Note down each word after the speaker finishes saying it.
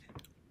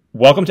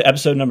Welcome to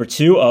episode number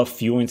 2 of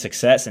Fueling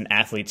Success, an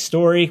Athlete's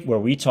Story, where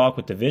we talk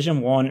with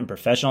Division I and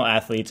professional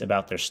athletes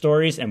about their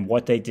stories and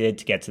what they did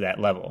to get to that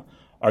level.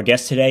 Our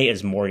guest today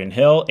is Morgan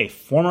Hill, a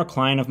former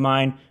client of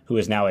mine who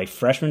is now a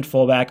freshman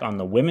fullback on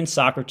the women's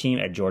soccer team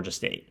at Georgia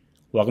State.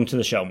 Welcome to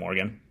the show,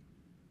 Morgan.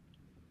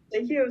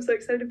 Thank you. I'm so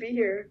excited to be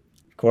here.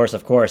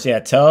 Of course.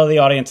 Yeah, tell the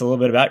audience a little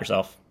bit about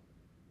yourself.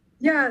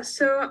 Yeah,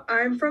 so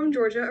I'm from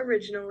Georgia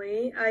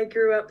originally. I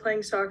grew up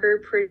playing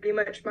soccer pretty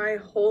much my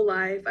whole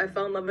life. I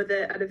fell in love with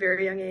it at a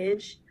very young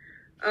age.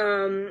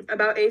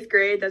 About eighth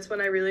grade, that's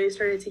when I really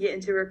started to get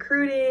into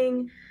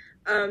recruiting,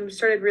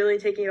 started really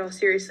taking it all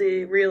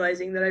seriously,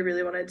 realizing that I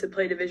really wanted to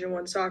play Division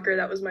I soccer.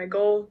 That was my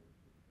goal.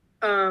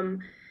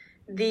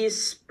 The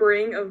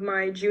spring of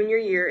my junior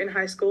year in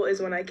high school is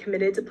when I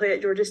committed to play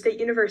at Georgia State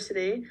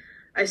University.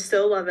 I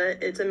still love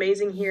it. It's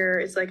amazing here.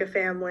 It's like a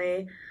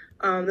family.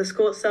 The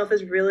school itself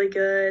is really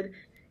good.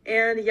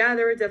 And yeah,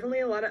 there were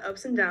definitely a lot of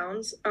ups and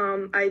downs.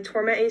 I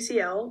tore my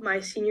ACL my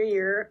senior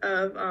year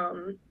of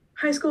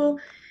high school,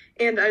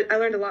 and I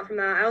learned a lot from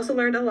that. I also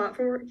learned a lot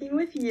from working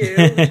with you,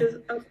 which is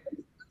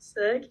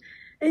fantastic.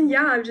 And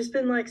yeah, I've just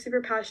been like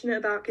super passionate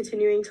about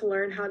continuing to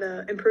learn how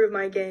to improve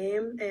my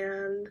game.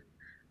 And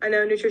I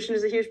know nutrition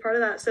is a huge part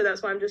of that. So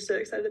that's why I'm just so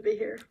excited to be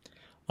here.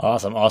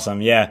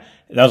 Awesome. Yeah,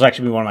 that was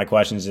actually one of my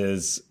questions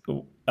is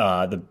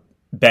the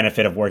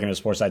benefit of working with a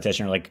sports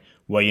dietitian, or like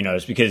what you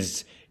notice,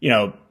 because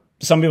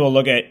some people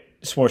look at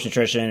sports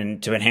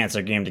nutrition to enhance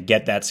their game to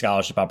get that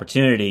scholarship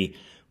opportunity.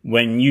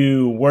 When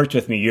you worked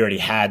with me, you already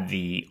had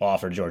the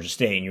offer to Georgia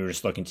State and you were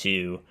just looking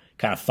to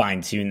kind of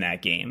fine tune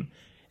that game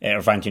or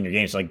fine tune your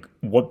game. So like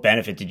what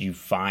benefit did you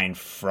find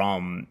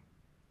from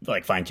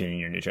like fine tuning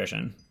your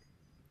nutrition?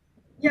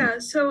 Yeah,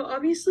 so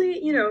obviously,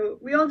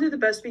 we all do the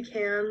best we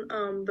can,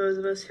 those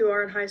of us who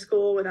are in high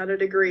school without a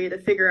degree, to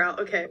figure out,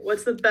 okay,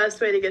 what's the best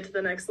way to get to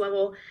the next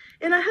level?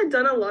 And I had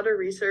done a lot of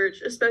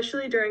research,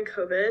 especially during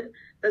COVID.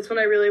 That's when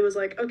I really was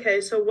like, okay,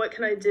 so what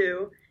can I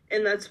do?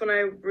 And that's when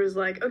I was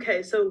like,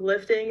 okay, so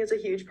lifting is a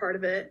huge part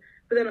of it,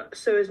 but then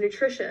so is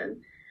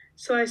nutrition.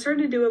 So I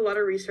started to do a lot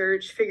of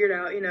research, figured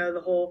out,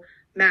 the whole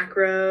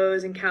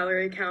macros and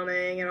calorie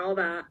counting and all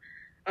that.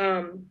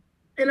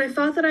 And I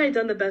thought that I had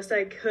done the best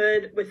I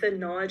could with the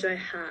knowledge I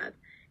had.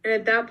 And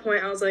at that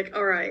point, I was like,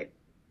 all right,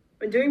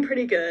 I'm doing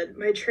pretty good.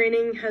 My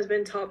training has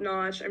been top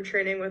notch. I'm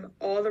training with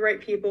all the right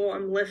people.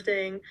 I'm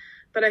lifting.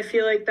 But I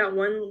feel like that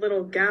one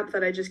little gap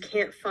that I just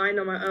can't find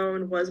on my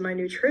own was my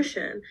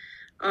nutrition.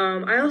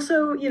 I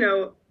also,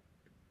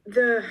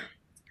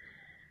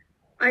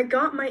 I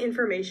got my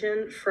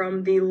information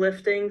from the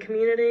lifting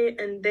community,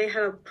 and they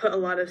have put a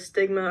lot of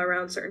stigma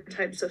around certain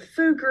types of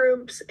food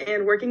groups,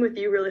 and working with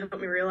you really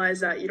helped me realize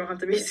that you don't have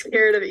to be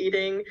scared of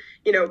eating,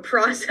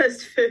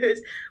 processed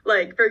foods.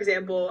 Like, for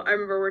example, I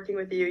remember working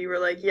with you, you were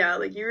like, yeah,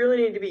 like you really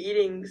need to be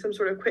eating some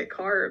sort of quick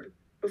carb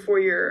before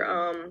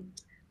your,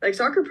 like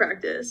soccer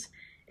practice.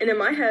 And in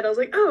my head, I was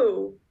like,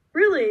 oh,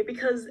 really?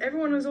 Because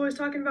everyone was always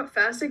talking about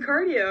fasted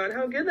cardio and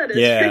how good that is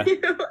Yeah. for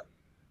you.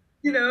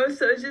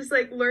 So it's just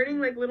like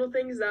learning like little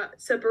things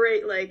that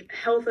separate like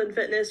health and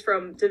fitness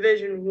from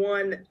Division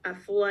I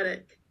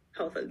athletic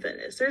health and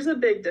fitness. There's a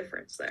big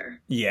difference there.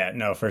 Yeah,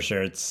 no, for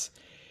sure. It's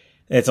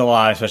a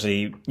lot,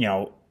 especially,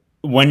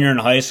 when you're in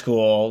high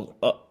school,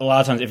 a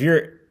lot of times if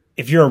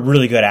you're a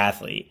really good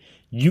athlete,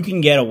 you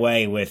can get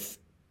away with,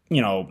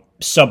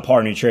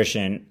 subpar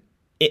nutrition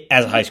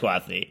as a high school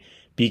athlete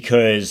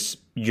because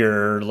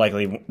you're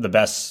likely the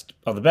best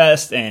of the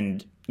best,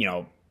 and,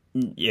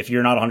 if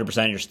you're not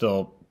 100%, you're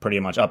still pretty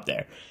much up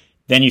there.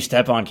 Then you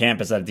step on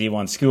campus at a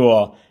D1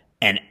 school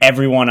and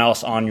everyone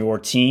else on your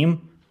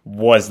team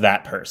was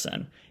that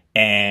person.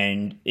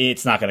 And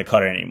it's not going to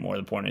cut it anymore,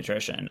 the poor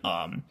nutrition.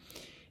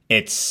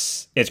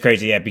 It's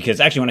crazy, yeah,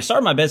 because actually when I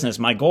started my business,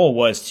 my goal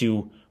was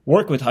to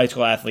work with high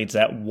school athletes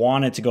that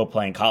wanted to go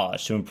play in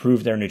college to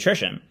improve their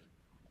nutrition,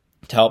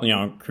 to help,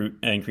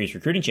 increase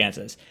recruiting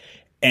chances.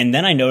 And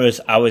then I noticed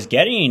I was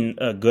getting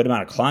a good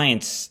amount of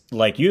clients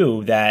like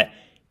you that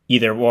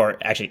either were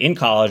actually in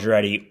college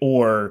already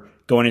or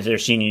going into their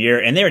senior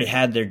year, and they already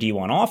had their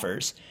D1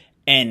 offers.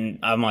 And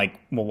I'm like,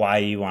 well,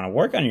 why do you want to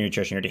work on your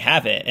nutrition? You already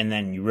have it. And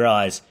then you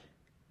realize,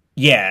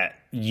 yeah,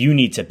 you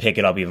need to pick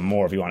it up even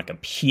more if you want to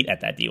compete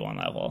at that D1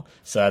 level.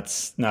 So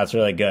that's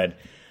really good.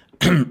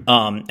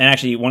 And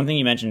actually, one thing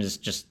you mentioned is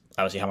just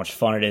obviously how much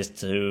fun it is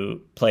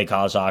to play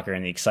college soccer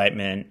and the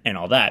excitement and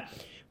all that.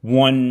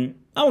 One,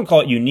 I wouldn't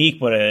call it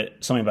unique,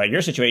 but something about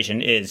your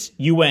situation is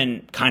you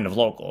went kind of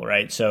local,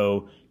 right?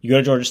 So you go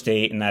to Georgia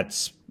State, and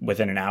that's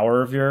within an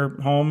hour of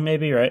your home,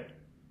 maybe, right?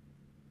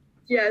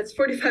 Yeah, it's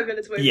 45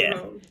 minutes away from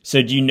home.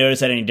 So do you notice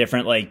that any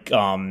different, like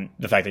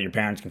the fact that your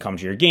parents can come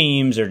to your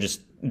games or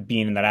just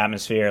being in that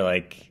atmosphere,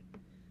 like?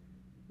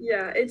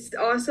 Yeah, it's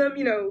awesome,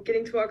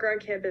 getting to walk around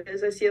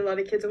campus. I see a lot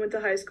of kids I went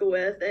to high school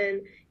with,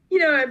 and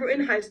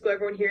in high school,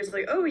 everyone hears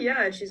like, oh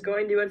yeah, she's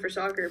going to for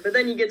soccer. But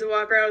then you get to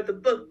walk around with the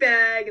book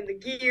bag and the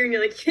gear, and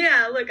you're like,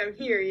 yeah, look, I'm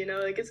here.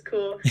 Like it's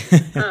cool.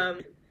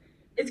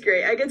 It's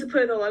great. I get to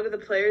play with a lot of the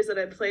players that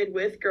I played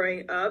with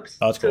growing up.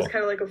 Oh, that's So it's cool.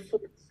 kind of like a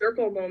full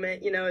circle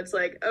moment. You know, it's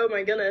like, oh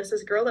my goodness,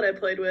 this girl that I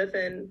played with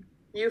in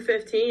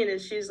U15 and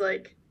she's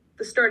like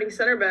the starting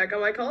center back on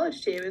my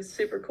college team. It's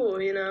super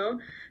cool, you know?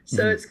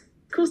 So Hmm. it's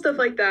cool stuff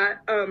like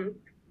that.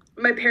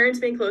 My parents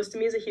being close to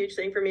me is a huge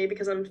thing for me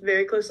because I'm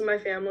very close to my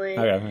family.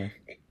 Okay. Okay.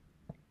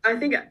 I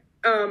think,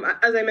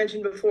 as I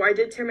mentioned before, I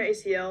did tear my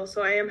ACL,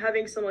 so I am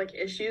having some like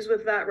issues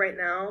with that right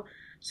now.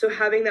 So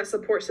having that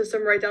support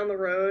system right down the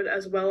road,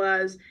 as well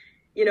as,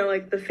 you know,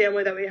 like the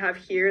family that we have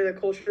here, the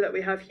culture that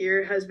we have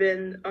here, has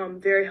been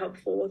very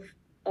helpful with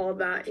all of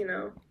that. You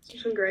know,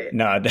 it's been great.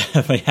 No,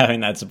 definitely having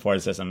that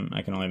support system,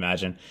 I can only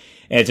imagine.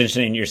 And it's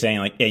interesting you're saying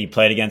like, yeah, you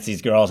played against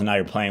these girls and now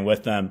you're playing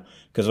with them.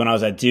 Because when I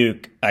was at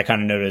Duke, I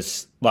kind of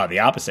noticed a lot of the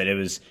opposite. It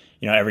was,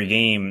 every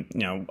game,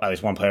 at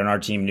least one player on our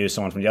team knew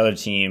someone from the other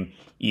team.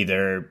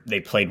 Either they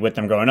played with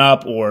them growing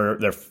up or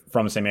they're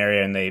from the same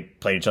area and they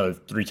played each other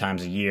 3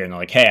 times a year and they're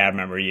like, hey, I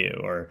remember you.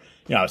 Or,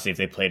 obviously if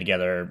they play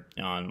together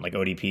on like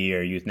ODP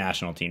or youth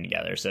national team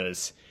together. So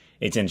it's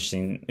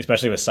interesting,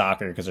 especially with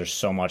soccer, because there's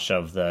so much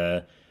of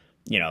the,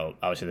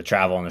 obviously the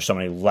travel and there's so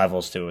many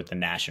levels to it with the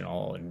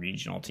national and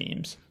regional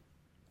teams.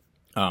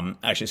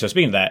 Actually, so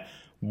speaking of that,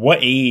 what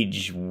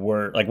age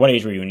were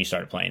you when you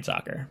started playing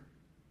soccer?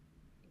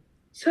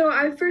 So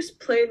I first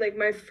played like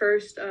my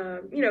first,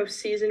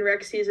 season,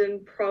 rec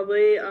season,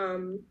 probably, I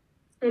want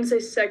to say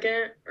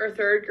second or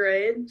third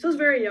grade. So I was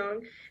very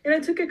young. And I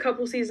took a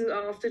couple seasons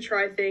off to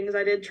try things.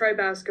 I did try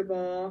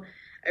basketball.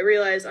 I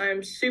realized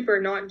I'm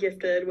super not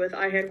gifted with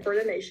eye-hand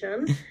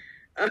coordination.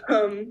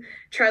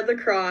 Tried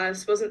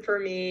lacrosse, wasn't for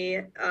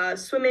me.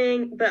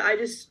 Swimming, but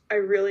I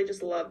really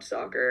just loved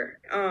soccer.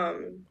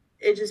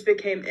 It just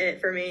became it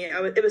for me.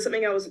 It was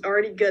something I was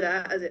already good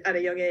at at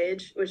a young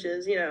age, which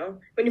is,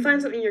 when you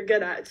find something you're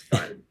good at, it's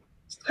fun.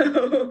 So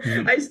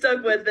Mhm. I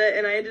stuck with it,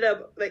 and I ended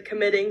up like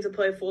committing to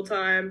play full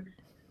time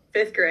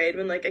fifth grade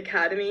when like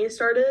academy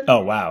started,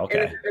 Oh wow, and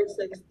then okay. ever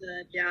since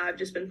then, yeah, I've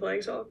just been playing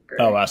Oh soccer.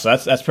 wow, so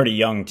that's pretty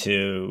young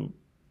to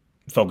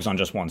focus on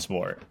just one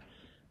sport.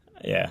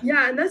 Yeah.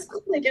 Yeah, and that's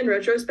like in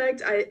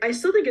retrospect, I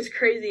still think it's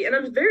crazy, and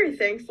I'm very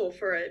thankful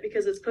for it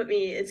because it's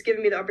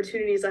given me the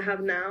opportunities I have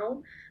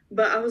now.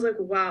 But I was like,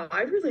 wow,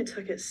 I really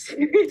took it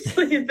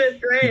seriously in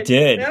fifth You grade.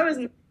 did. That was,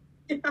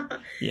 yeah,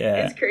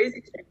 Yeah. it's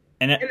crazy,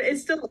 And and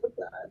it's still like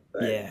that.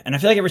 But yeah, and I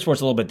feel like every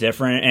sport's a little bit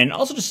different, and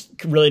also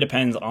just really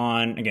depends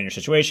on again your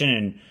situation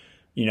and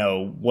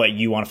what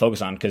you want to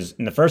focus on. Because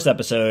in the first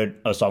episode,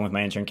 I was talking with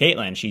my intern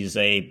Caitlin. She's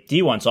a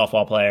D1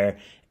 softball player,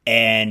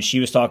 and she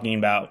was talking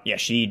about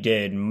she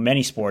did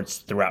many sports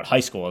throughout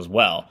high school as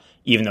well,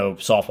 even though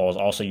softball is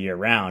also year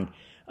round.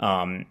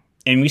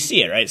 And we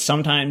see it, right?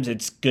 Sometimes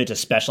it's good to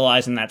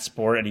specialize in that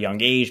sport at a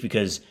young age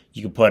because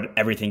you can put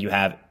everything you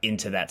have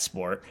into that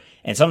sport.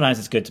 And sometimes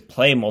it's good to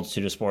play a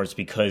multitude of sports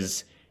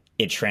because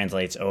it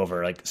translates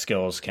over. Like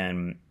skills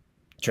can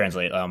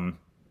translate.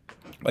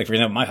 Like for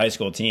example, my high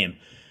school team,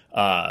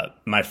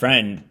 my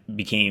friend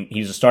he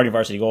was a starting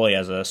varsity goalie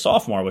as a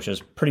sophomore, which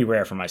was pretty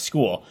rare for my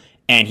school,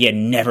 and he had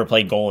never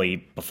played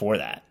goalie before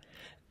that.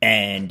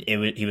 And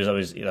he was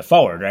always the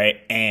forward, right?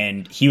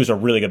 And he was a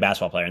really good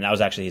basketball player, and that was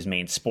actually his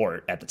main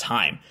sport at the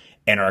time.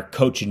 And our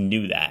coach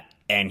knew that,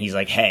 and he's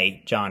like,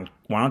 "Hey, John,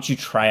 why don't you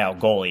try out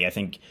goalie? I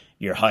think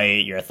your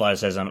height, your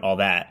athleticism, all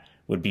that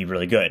would be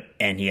really good."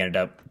 And he ended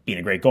up being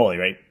a great goalie,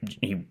 right?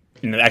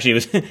 Actually, it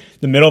was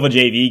the middle of a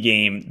JV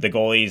game. The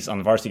goalies on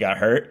the varsity got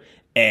hurt,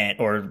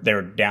 or they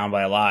were down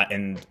by a lot,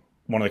 and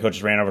one of the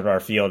coaches ran over to our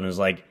field and was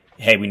like,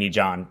 "Hey, we need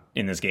John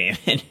in this game."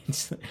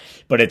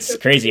 But it's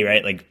crazy,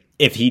 right? Like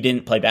if he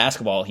didn't play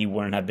basketball, he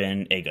wouldn't have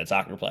been a good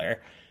soccer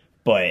player.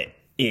 But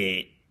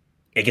it,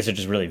 I guess it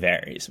just really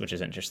varies, which is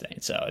interesting.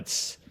 So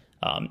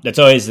that's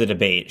always the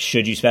debate: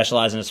 should you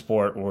specialize in a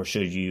sport or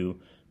should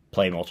you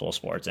play multiple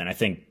sports? And I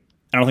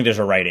don't think there's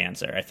a right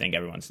answer. I think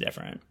everyone's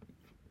different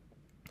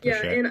for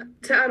yeah, sure.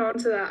 and to add on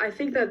to that, I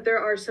think that there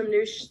are some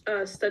new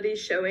studies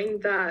showing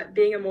that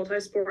being a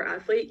multi-sport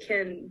athlete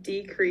can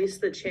decrease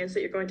the chance that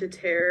you're going to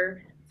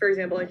tear, for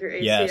example, like your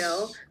ACL.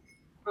 Yes.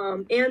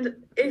 And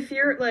if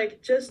you're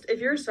like just if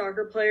you're a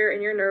soccer player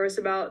and you're nervous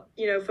about,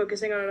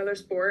 focusing on another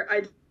sport,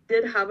 I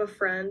did have a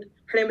friend.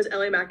 Her name was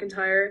Ellie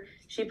McIntyre.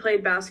 She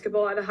played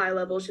basketball at a high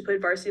level. She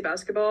played varsity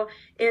basketball,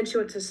 and she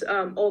went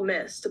to Ole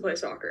Miss to play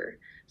soccer.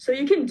 So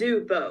you can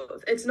do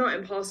both. It's not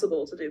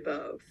impossible to do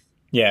both.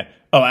 Yeah.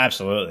 Oh,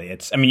 absolutely.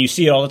 I mean, you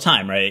see it all the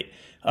time, right?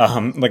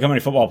 Like how many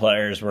football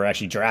players were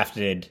actually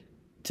drafted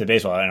to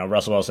baseball? I know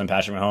Russell Wilson,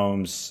 Patrick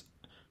Mahomes.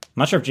 I'm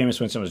not sure if Jameis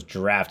Winston was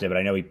drafted, but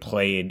I know he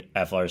played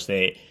at Florida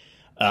State.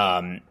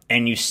 And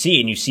you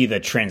see the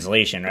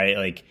translation, right?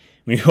 Like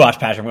when you watch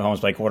Patrick Mahomes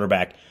play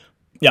quarterback,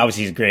 yeah,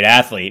 obviously he's a great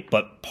athlete,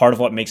 but part of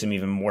what makes him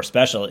even more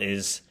special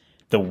is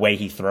the way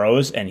he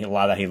throws and a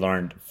lot of that he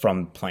learned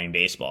from playing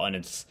baseball.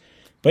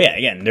 But yeah,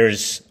 again,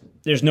 there's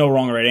no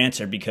wrong or right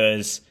answer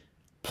because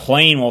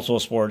playing multiple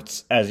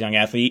sports as a young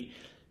athlete,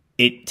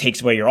 it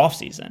takes away your off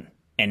season,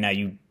 and now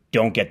you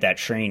don't get that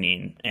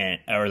training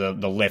or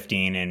the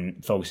lifting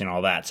and focusing on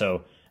all that.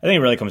 So I think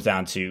it really comes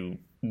down to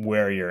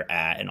where you're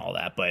at and all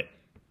that. But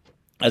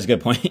That's a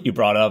good point you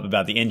brought up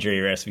about the injury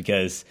risk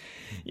because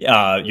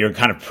you're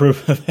kind of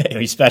proof of it.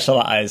 You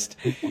specialized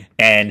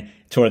and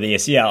tore the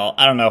ACL.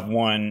 I don't know if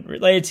one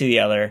related to the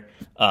other,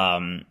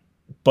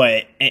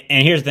 but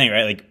and here's the thing,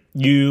 right? Like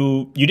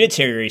you did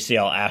tear your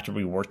ACL after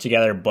we worked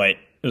together, but it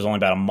was only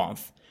about a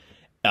month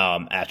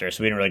after,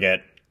 so we didn't really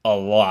get a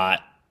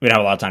lot. We didn't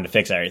have a lot of time to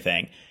fix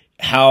everything.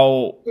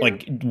 How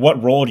like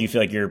what role do you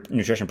feel like your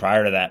nutrition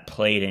prior to that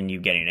played in you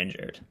getting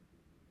injured?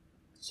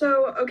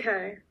 So,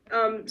 okay.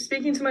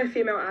 Speaking to my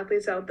female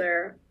athletes out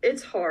there,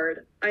 it's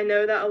hard. I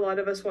know that a lot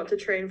of us want to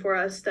train for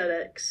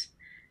aesthetics,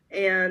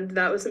 and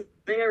that was something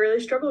I really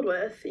struggled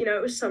with. You know,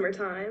 it was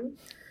summertime.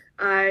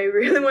 I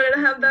really wanted to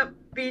have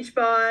that beach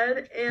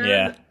bod,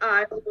 Yeah, and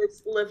I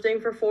was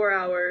lifting for 4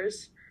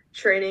 hours,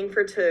 training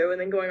for two,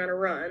 and then going on a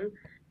run.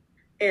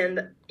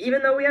 And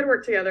even though we had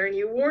worked together, and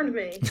you warned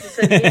me, you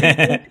said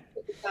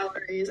you need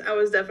calories, I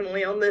was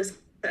definitely on this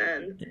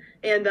end.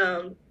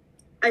 And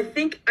I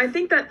think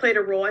that played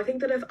a role. I think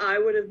that if I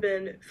would have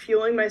been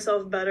fueling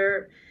myself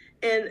better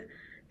and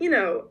you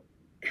know,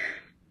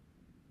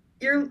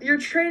 you're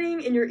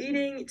training and you're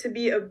eating to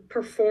be a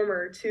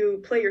performer,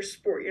 to play your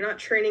sport. You're not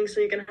training so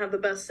you can have the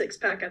best six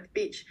pack at the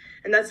beach.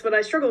 And that's what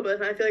I struggled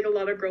with. And I feel like a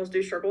lot of girls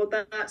do struggle with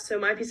that. So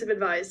my piece of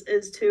advice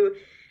is to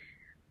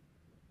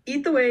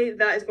eat the way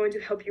that is going to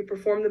help you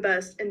perform the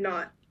best and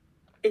not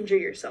injure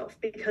yourself,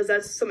 because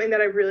that's something that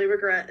I really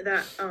regret,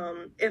 that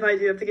if I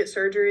do have to get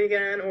surgery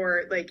again,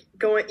 or like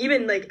going,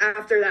 even like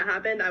after that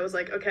happened, I was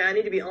like, okay, I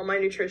need to be on my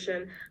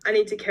nutrition. I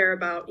need to care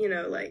about,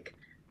 like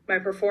my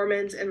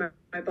performance and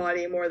my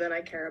body more than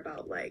I care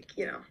about like,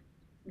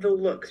 the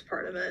looks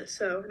part of it.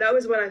 So that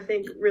was what I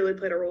think really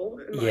played a role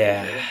in my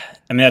yeah. injury.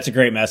 I mean that's a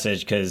great message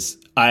because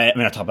I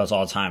talk about this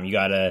all the time. You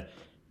guys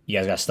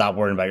gotta stop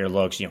worrying about your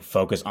looks.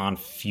 Focus on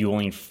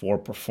fueling for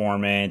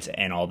performance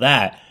and all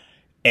that.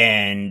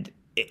 And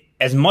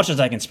as much as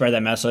I can spread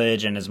that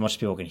message and as much as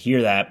people can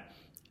hear that,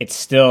 it's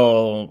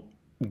still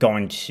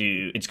going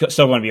to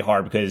be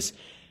hard because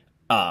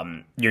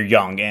you're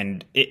young.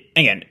 And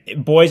again,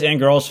 boys and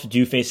girls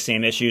do face the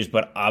same issues,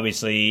 but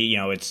obviously,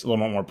 it's a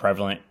little more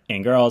prevalent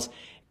in girls.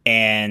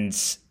 And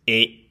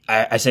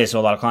I say this to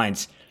a lot of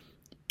clients,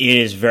 it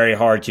is very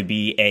hard to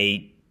be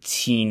a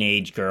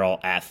teenage girl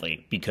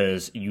athlete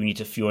because you need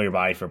to fuel your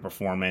body for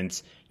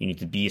performance. You need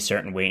to be a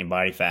certain weight and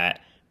body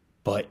fat,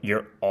 but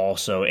you're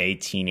also a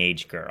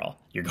teenage girl.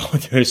 You're going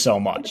through so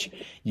much.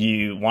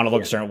 You want to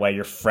look a certain way.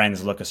 Your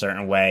friends look a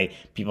certain way.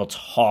 People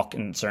talk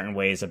in certain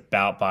ways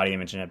about body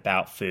image and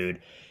about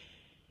food.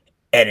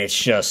 And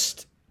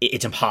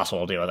it's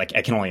impossible to do. Like,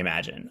 I can only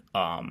imagine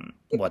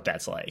what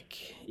that's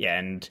like. Yeah.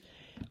 And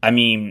I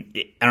mean,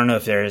 I don't know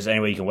if there's any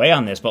way you can weigh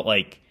on this, but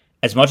like,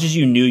 as much as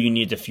you knew you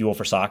needed to fuel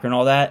for soccer and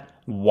all that,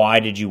 why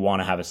did you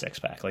want to have a six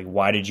pack? Like,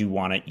 why did you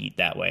want to eat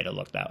that way, to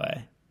look that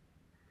way?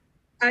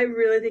 I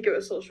really think it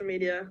was social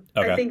media. I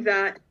Okay. think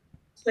that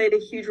played a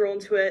huge role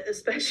into it,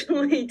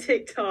 especially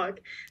TikTok.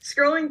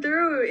 Scrolling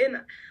through,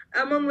 and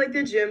I'm on like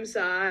the gym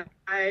side,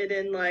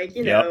 and like,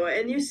 Yep.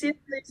 and you see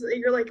things,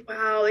 you're like,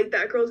 wow, like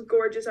that girl's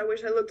gorgeous. I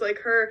wish I looked like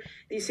her.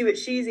 And you see what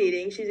she's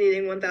eating. She's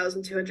eating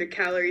 1,200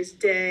 calories a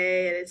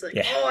day, and it's like,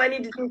 Yeah. oh, I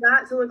need to do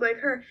that to look like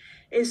her.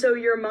 And so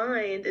your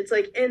mind, it's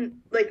like,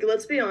 and like,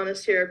 let's be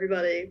honest here,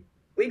 everybody.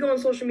 We go on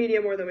social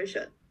media more than we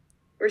should.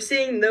 We're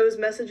seeing those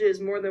messages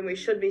more than we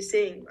should be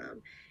seeing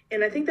them.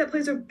 And I think that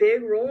plays a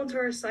big role into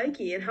our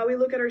psyche and how we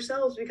look at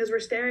ourselves, because we're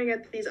staring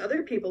at these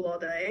other people all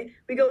day.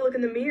 We go look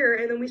in the mirror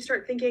and then we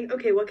start thinking,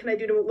 okay, what can I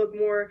do to look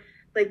more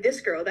like this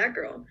girl, that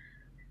girl?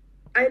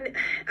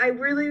 I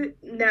really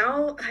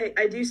now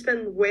I do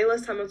spend way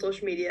less time on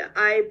social media.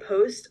 I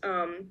post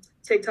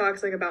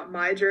TikToks like about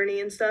my journey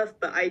and stuff,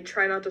 but I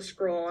try not to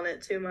scroll on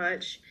it too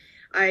much.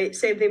 I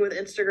Same thing with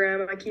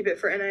Instagram. I keep it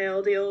for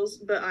NIL deals,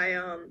 but I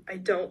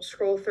don't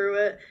scroll through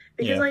it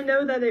because Yeah. I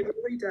know that it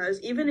really does.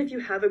 Even if you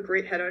have a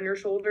great head on your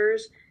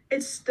shoulders,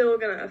 it's still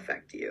gonna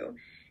affect you.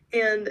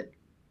 And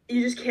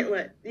you can't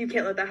let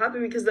that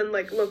happen, because then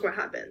like look what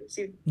happens.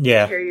 You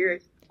Yeah. tear your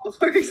ACL,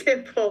 for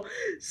example.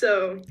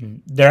 So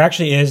There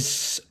actually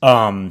is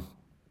a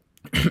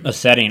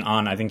setting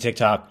on, I think,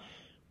 TikTok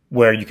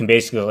where you can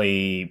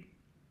basically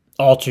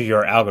alter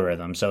your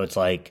algorithm. So it's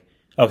like,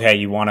 okay,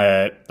 you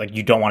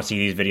don't want to see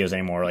these videos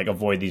anymore, like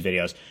avoid these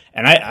videos.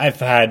 And I've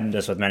had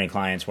this with many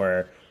clients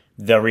where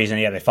the reason,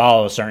 they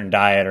follow a certain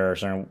diet or a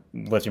certain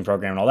lifting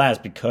program and all that is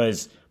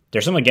because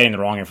they're simply getting the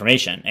wrong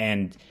information.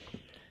 And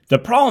the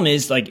problem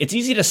is, like, it's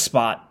easy to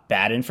spot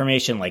bad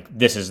information, like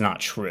this is not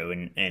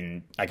true,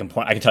 and I can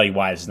tell you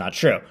why this is not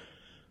true.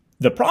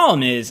 The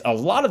problem is a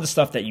lot of the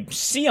stuff that you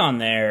see on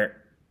there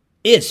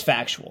is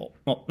factual.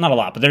 Well, not a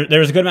lot, but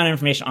there's a good amount of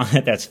information on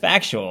it that's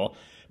factual,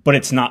 but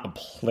it's not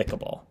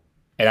applicable.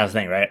 And that's the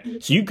thing,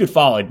 right? So you could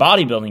follow a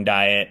bodybuilding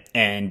diet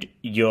and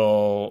a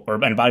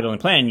bodybuilding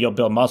plan, you'll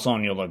build muscle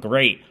and you'll look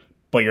great,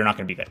 but you're not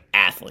going to be a good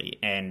athlete.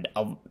 And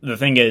the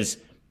thing is,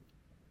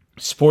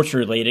 sports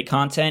related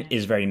content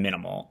is very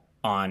minimal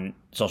on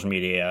social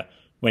media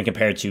when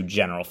compared to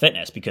general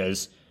fitness,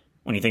 because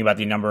when you think about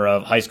the number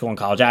of high school and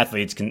college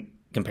athletes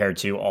compared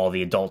to all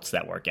the adults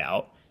that work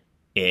out,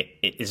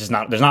 it's just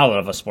not, there's not a lot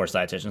of us sports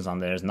dietitians on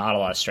there. There's not a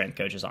lot of strength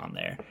coaches on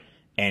there,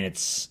 and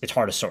it's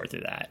hard to sort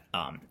through that.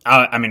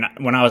 I mean,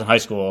 when I was in high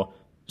school,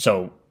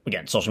 so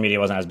again, social media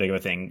wasn't as big of a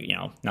thing,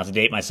 not to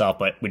date myself,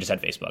 but we just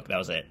had Facebook. That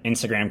was it.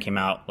 Instagram came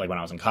out like when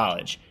I was in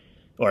college,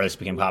 or at least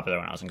became popular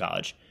when I was in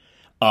college.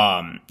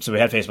 So we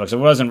had Facebook, so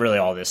it wasn't really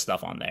all this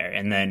stuff on there.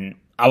 And then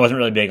I wasn't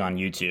really big on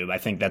YouTube. I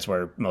think that's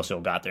where most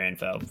people got their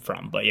info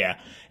from. But yeah,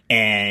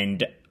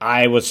 and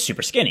I was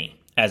super skinny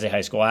as a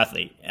high school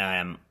athlete.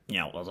 I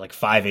was like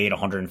 5'8",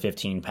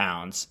 115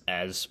 pounds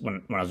as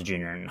when I was a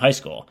junior in high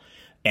school.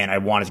 And I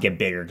wanted to get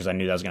bigger because I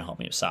knew that was going to help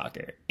me with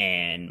soccer.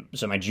 And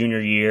so my junior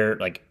year,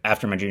 like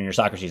after my junior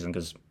soccer season,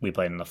 because we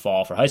played in the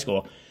fall for high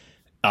school,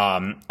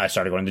 I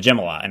started going to the gym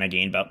a lot, and I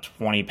gained about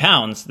 20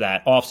 pounds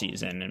that off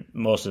season, and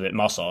most of it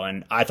muscle.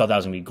 And I thought that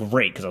was going to be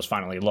great because I was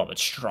finally a little bit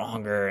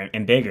stronger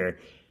and bigger,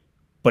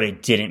 but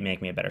it didn't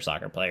make me a better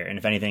soccer player. And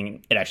if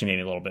anything, it actually made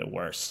me a little bit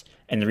worse.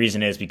 And the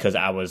reason is because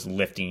I was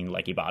lifting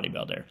like a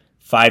bodybuilder,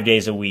 5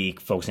 days a week,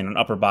 focusing on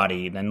upper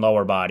body, then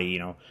lower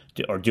body,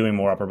 or doing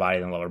more upper body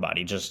than lower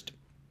body. Just,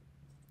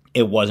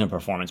 it wasn't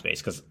performance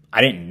based because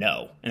I didn't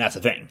know. And that's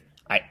the thing.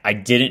 I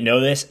didn't know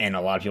this, and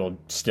a lot of people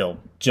still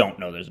don't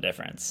know there's a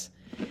difference.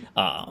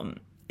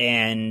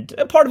 And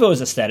part of it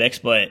was aesthetics,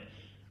 but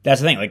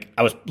that's the thing. Like,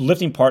 I was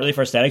lifting partly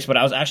for aesthetics, but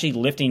I was actually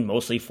lifting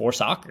mostly for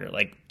soccer,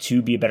 like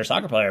to be a better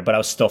soccer player, but I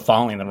was still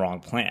following the wrong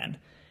plan.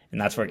 And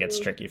that's where it gets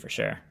tricky for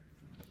sure.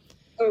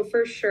 Oh,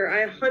 for sure.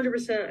 I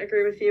 100%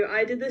 agree with you.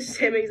 I did the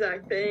same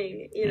exact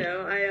thing.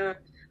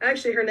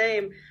 Actually, her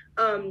name's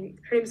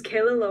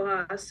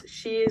Kayla Lojas.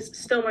 She's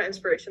still my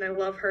inspiration. I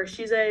love her.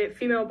 She's a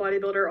female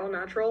bodybuilder, all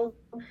natural.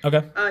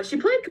 Okay. She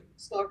played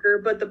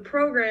soccer, but the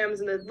programs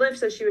and the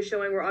lifts that she was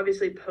showing were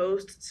obviously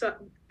post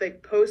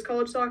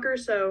college soccer.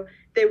 So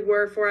they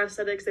were for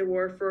aesthetics. They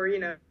were for,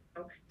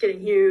 getting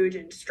huge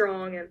and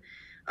strong.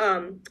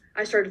 And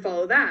I started to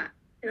follow that.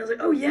 And I was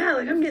like, oh yeah,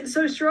 like I'm getting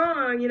so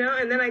strong,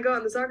 and then I go out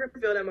in the soccer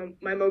field and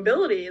my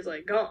mobility is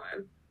like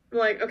gone. I'm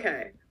like,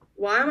 okay,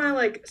 why am I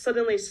like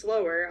suddenly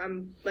slower?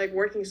 I'm like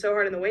working so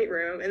hard in the weight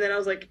room. And then I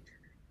was like,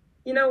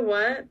 you know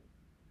what?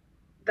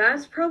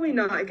 That's probably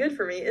not good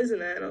for me,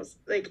 isn't it? And I was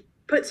like,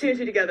 put two and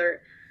two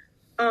together.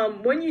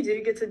 When you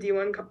do get to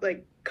D1,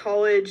 like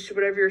college,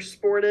 whatever your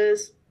sport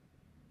is,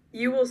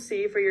 you will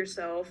see for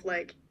yourself,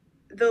 like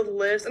the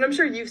lifts, and I'm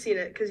sure you've seen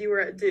it because you were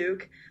at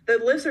Duke. The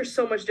lifts are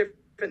so much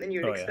different than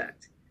you would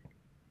expect.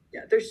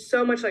 Yeah, there's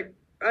so much, like,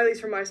 at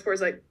least for my sports,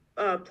 like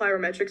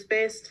plyometrics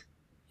based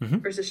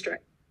versus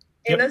strength.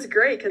 And that's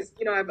great because,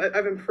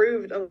 I've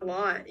improved a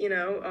lot,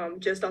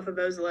 just off of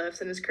those lifts.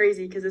 And it's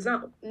crazy because it's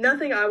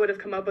nothing I would have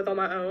come up with on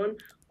my own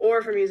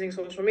or from using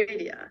social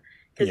media.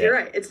 Because you're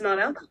right, it's not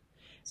out there.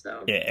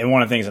 So. Yeah, and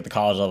one of the things at the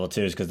college level,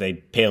 too, is because they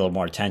pay a little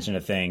more attention to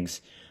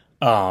things.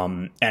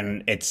 And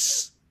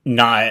it's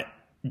not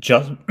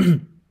just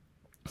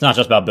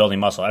about building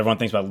muscle. Everyone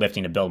thinks about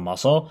lifting to build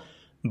muscle,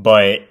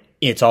 but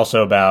it's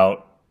also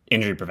about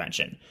injury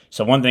prevention.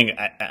 So one thing,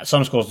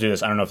 some schools do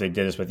this. I don't know if they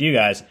did this with you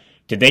guys.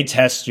 Did they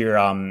test your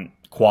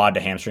quad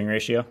to hamstring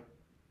ratio?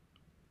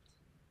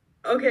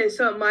 Okay,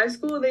 so at my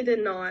school they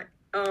did not,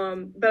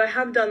 but I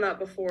have done that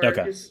before.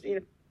 Okay. Just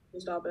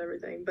stop and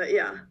everything. But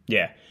yeah.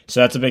 Yeah.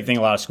 So that's a big thing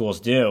a lot of schools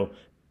do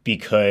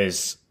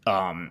because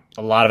a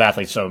lot of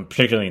athletes, so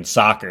particularly in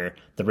soccer,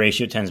 the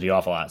ratio tends to be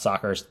off a lot.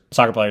 Soccer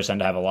players tend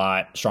to have a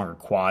lot stronger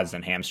quads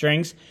than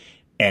hamstrings,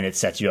 and it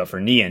sets you up for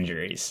knee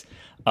injuries.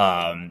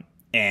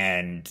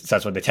 And so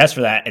that's what they test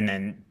for that. And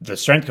then the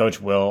strength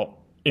coach will,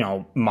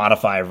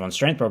 modify everyone's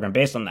strength program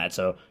based on that.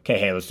 So, okay,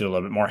 hey, let's do a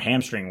little bit more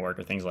hamstring work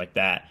or things like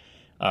that.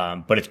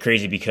 But it's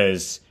crazy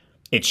because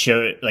it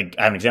showed, like,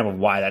 I have an example of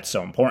why that's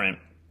so important.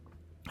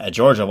 At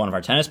Georgia, one of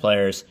our tennis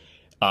players,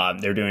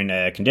 they're doing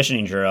a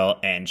conditioning drill,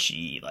 and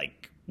she,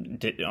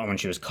 when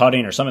she was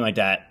cutting or something like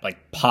that,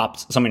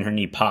 popped, something in her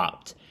knee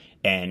popped.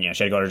 And, she had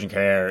to go to urgent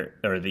care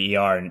or the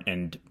ER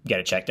and get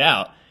it checked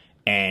out.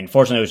 And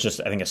fortunately, it was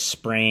just, I think, a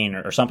sprain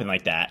or something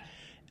like that.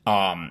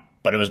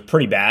 But it was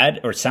pretty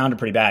bad, or it sounded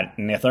pretty bad.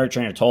 And the athletic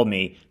trainer told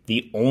me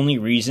the only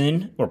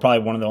reason, or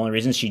probably one of the only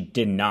reasons she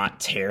did not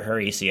tear her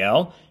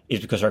ACL is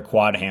because her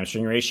quad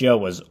hamstring ratio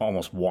was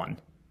almost 1.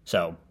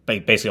 So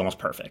basically almost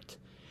perfect.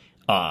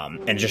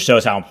 And it just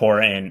shows how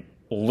important,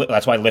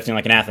 that's why lifting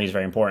like an athlete is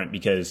very important,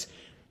 because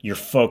you're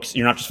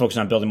not just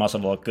focusing on building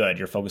muscle to look good.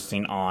 You're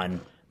focusing on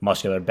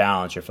muscular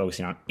balance. You're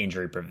focusing on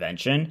injury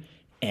prevention.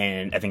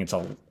 And I think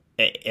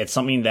it's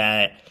something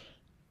that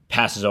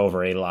passes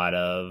over a lot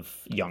of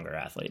younger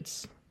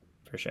athletes,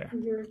 for sure.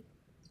 Mm-hmm.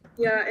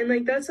 Yeah,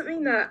 and that's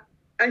something that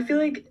I feel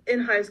like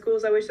in high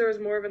schools I wish there was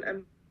more of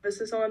an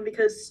emphasis on,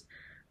 because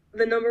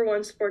the number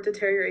one sport to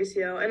tear your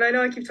ACL, and I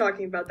know I keep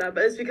talking about that,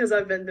 but it's because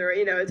I've been through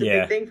it. It's a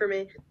big thing for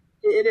me.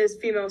 It is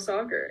female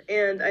soccer,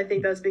 and I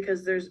think that's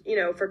because there's,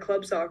 for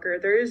club soccer,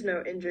 there is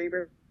no injury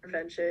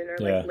prevention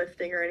or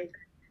lifting or anything,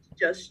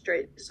 just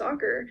straight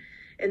soccer.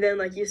 And then,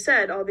 like you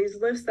said, all these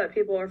lifts that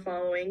people are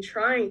following,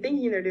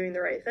 thinking they're doing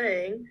the right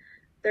thing,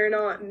 they're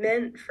not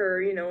meant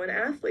for, an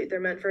athlete. They're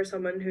meant for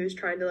someone who's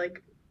trying to,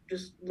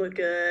 just look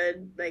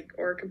good,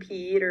 or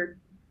compete or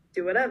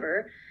do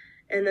whatever.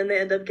 and then they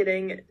end up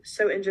getting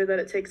so injured that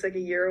it takes like a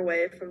year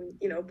away from,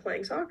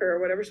 playing soccer or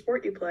whatever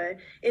sport you play.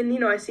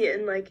 And, I see it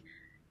in like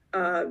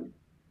uh,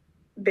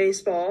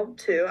 baseball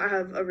too. I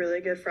have a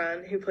really good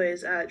friend who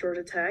plays at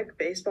Georgia Tech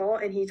baseball,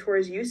 and he tore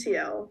his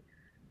UCL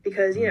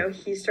because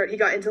he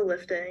got into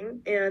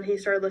lifting and he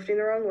started lifting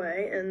the wrong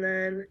way, and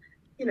then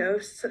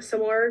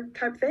similar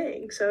type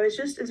thing. So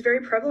it's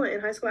very prevalent in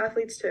high school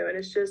athletes too, and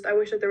it's just I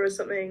wish that there was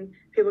something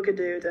people could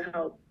do to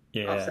help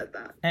offset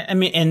that. I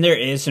mean, and there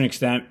is to an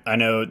extent. I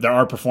know there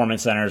are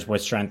performance centers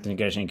with strength and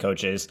conditioning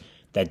coaches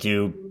that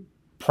do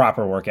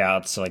proper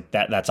workouts. So like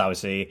that's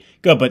obviously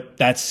good, but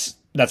that's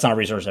not a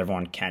resource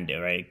everyone can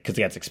do, right? Because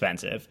it gets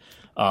expensive.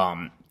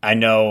 I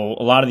know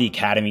a lot of the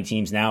academy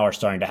teams now are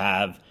starting to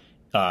have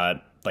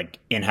like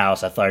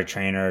in-house athletic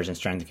trainers and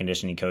strength and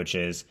conditioning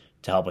coaches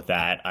to help with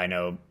that. I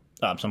know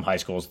some high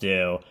schools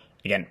do.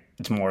 Again,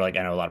 it's more like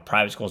I know a lot of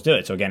private schools do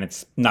it. So again,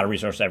 it's not a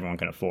resource everyone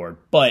can afford.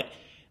 But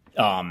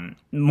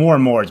more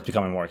and more it's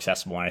becoming more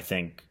accessible. And I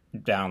think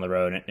down the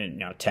road,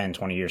 10,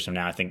 20 years from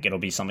now, I think it'll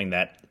be something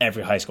that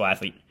every high school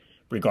athlete,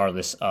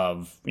 regardless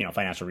of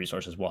financial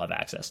resources, will have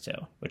access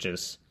to, which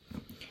is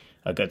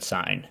a good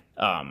sign.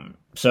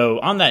 So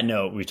on that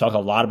note, we talked a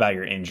lot about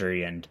your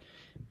injury and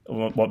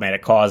what may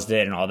have caused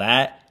it and all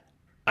that.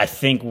 I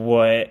think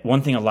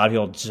one thing a lot of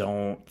people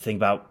don't think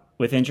about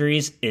with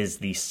injuries is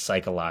the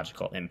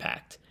psychological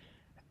impact.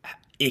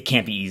 It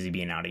can't be easy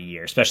being out a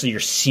year, especially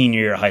your senior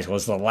year of high school.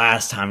 It's the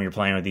last time you're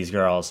playing with these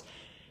girls.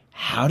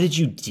 How did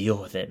you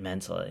deal with it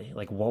mentally?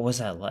 Like, what was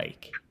that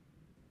like?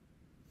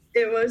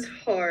 It was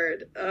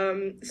hard.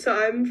 So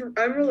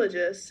I'm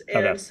religious,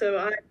 and Okay.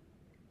 so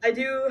I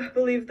do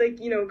believe like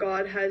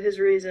God had His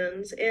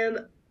reasons, and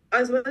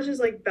as much as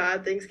like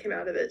bad things came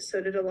out of it,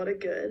 so did a lot of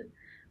good.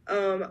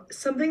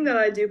 Something that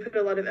I do put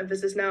a lot of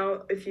emphasis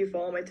now, if you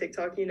follow my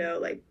TikTok,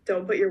 like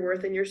don't put your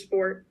worth in your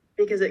sport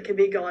because it could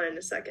be gone in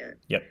a second.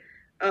 Yep.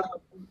 Um,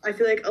 I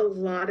feel like a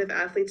lot of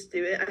athletes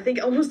do it. I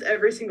think almost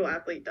every single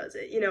athlete does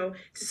it.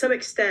 To some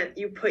extent,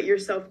 you put your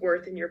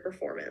self-worth in your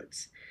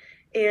performance.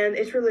 And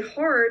it's really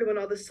hard when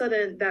all of a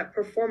sudden that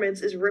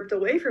performance is ripped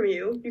away from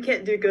you. You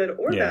can't do good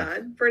or Yeah.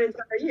 bad for an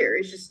entire year.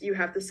 It's just you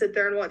have to sit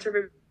there and watch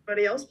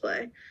everybody else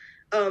play.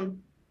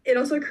 It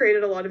also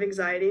created a lot of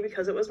anxiety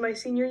because it was my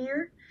senior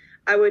year.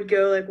 I would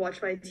go like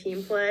watch my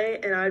team play,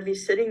 and I would be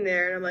sitting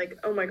there and I'm like,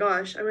 oh my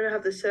gosh, I'm gonna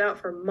have to sit out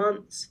for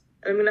months,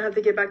 and I'm gonna have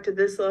to get back to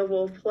this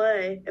level of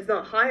play, if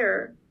not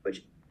higher,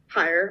 which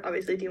higher,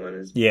 obviously D1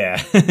 is.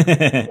 Yeah. You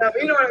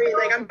know what I mean?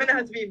 Like I'm gonna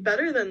have to be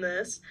better than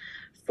this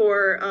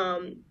for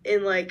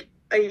in like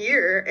a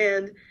year.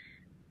 And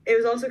it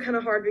was also kind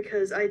of hard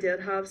because I did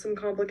have some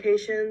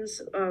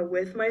complications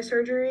with my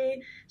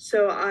surgery.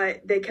 So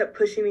they kept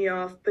pushing me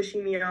off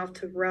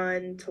to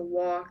run, to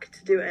walk,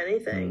 to do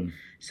anything.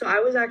 So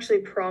I was actually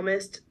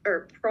promised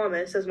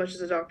as much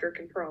as a doctor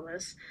can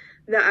promise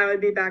that I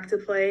would be back to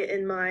play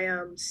in my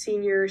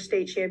senior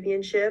state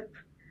championship.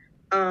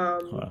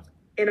 Wow.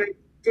 And I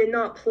did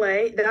not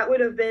play. That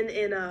would have been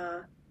in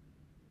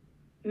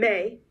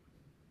May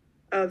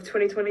of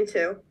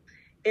 2022.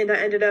 And I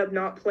ended up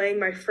not playing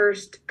my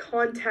first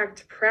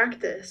contact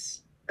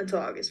practice until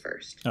August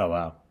 1st. Oh,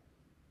 wow.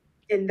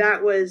 And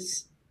that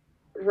was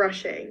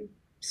rushing.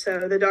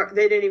 So they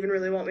didn't even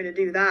really want me to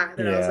do that.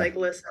 And I was like,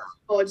 listen,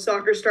 college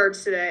soccer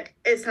starts today.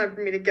 It's time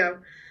for me to go.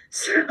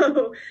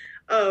 So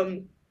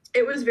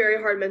it was very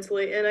hard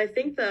mentally. And I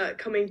think that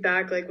coming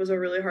back was a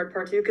really hard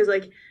part too. Because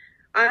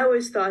I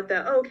always thought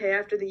that, okay,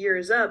 after the year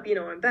is up,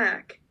 I'm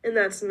back. And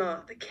that's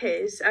not the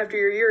case. After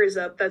your year is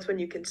up, that's when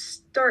you can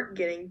start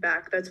getting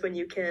back. That's when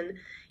you can,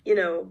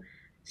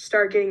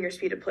 start getting your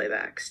speed of play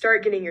back,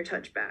 start getting your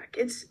touch back.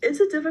 It's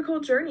a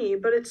difficult journey,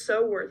 but it's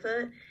so worth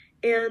it.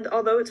 And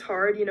although it's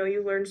hard,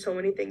 you learn so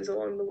many things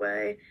along the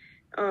way.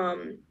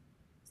 I've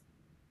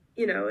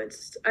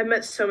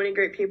met so many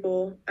great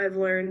people. I've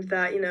learned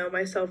that,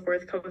 my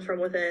self-worth comes from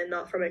within,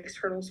 not from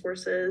external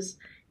sources.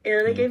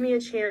 And it gave me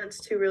a chance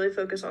to really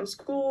focus on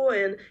school,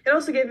 and it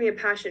also gave me a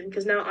passion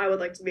because now I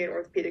would like to be an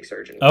orthopedic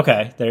surgeon.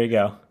 Okay, there you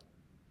go.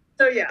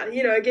 So yeah,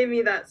 it gave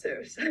me that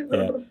too. So.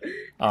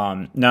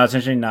 Yeah. No, it's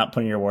interesting not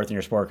putting your worth in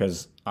your sport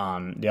because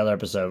the other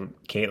episode,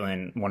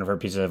 Caitlin, one of her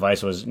pieces of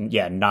advice was,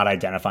 not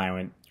identifying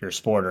with your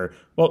sport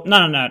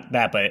not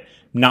that, but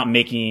not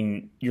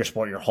making your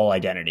sport your whole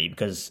identity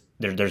because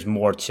there's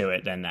more to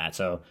it than that.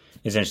 So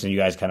it's interesting you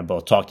guys kind of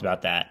both talked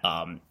about that,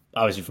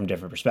 obviously from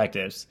different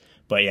perspectives.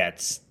 But yeah,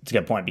 it's a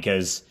good point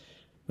because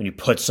when you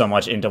put so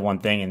much into one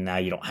thing and now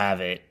you don't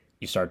have it,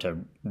 you start to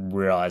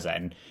realize that.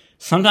 And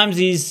sometimes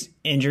these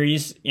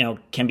injuries,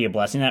 can be a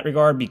blessing in that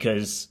regard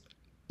because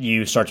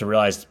you start to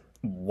realize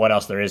what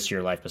else there is to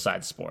your life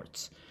besides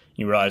sports.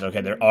 You realize,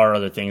 okay, there are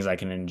other things I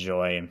can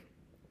enjoy,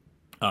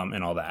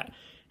 and all that.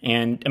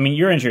 And I mean,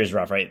 your injury is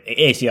rough, right?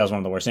 ACL is one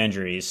of the worst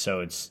injuries, so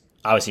it's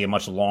obviously a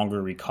much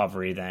longer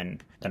recovery than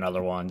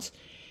other ones.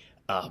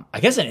 I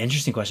guess an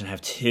interesting question I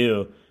have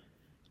too.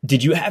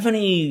 Did you have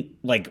any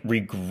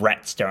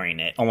regrets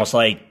during it? Almost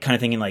kind of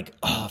thinking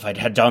if I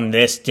had done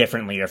this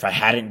differently, or if I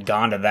hadn't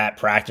gone to that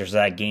practice or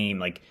that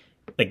game,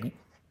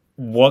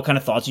 what kind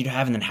of thoughts did you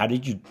have, and then how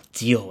did you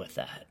deal with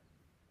that?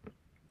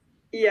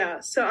 Yeah,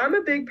 so I'm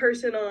a big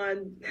person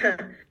on,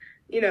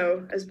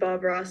 as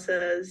Bob Ross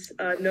says,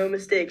 no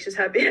mistakes, just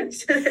happy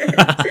accidents.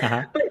 But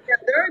yeah,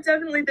 there are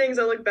definitely things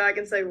I look back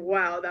and say,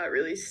 wow, that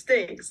really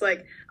stinks.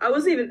 Like, I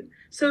wasn't even,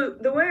 so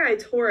the way I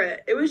tore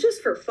it, it was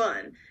just for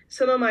fun.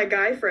 Some of my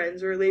guy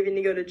friends were leaving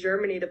to go to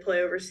Germany to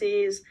play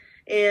overseas.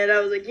 And I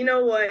was like, you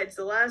know what? It's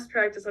the last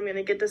practice I'm going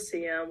to get to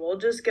see him. We'll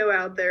just go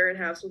out there and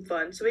have some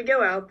fun. So we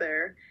go out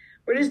there.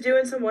 We're just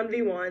doing some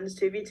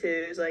 1v1s,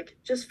 2v2s, like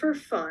just for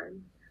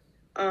fun.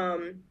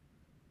 Um,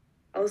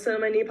 all of a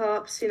sudden my knee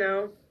pops,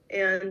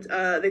 and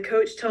the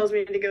coach tells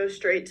me to go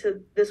straight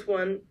to this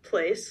one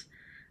place.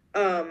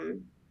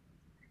 Um,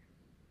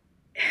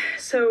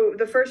 so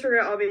the first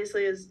regret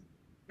obviously is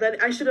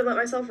that I should have let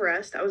myself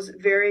rest. I was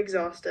very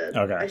exhausted.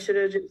 Okay. I should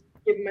have just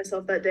given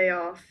myself that day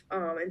off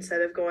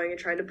instead of going and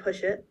trying to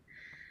push it.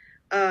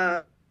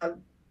 Uh,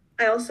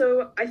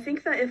 I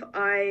think that if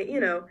I,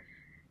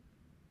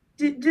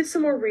 did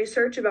some more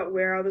research about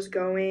where I was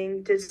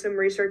going, did some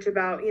research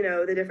about,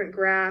 the different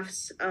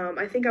graphs.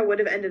 I think I would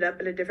have ended up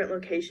in a different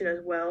location as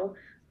well.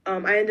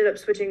 I ended up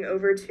switching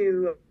over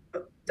to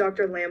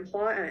Dr.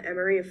 Lamplot at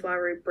Emory of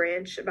Flowery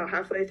Branch about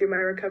halfway through my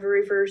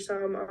recovery for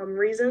some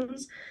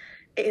reasons.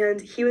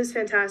 And he was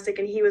fantastic,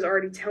 and he was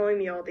already telling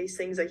me all these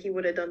things that he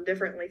would have done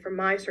differently from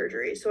my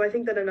surgery. So I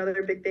think that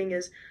another big thing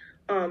is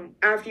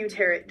after you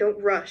tear it,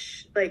 don't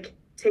rush. Like,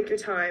 take your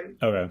time.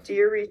 Okay. Do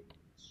your research.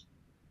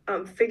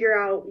 Figure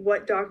out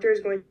what doctor is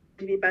going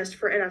to be best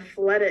for an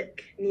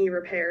athletic knee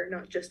repair,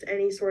 not just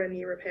any sort of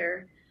knee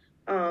repair.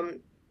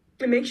 And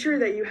make sure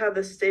that you have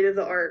the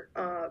state-of-the-art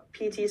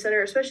PT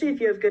center, especially if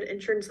you have good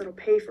insurance that'll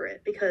pay for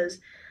it. Because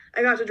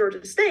I got to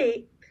Georgia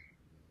State,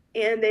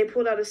 and they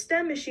pulled out a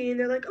stem machine.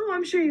 They're like, "Oh,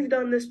 I'm sure you've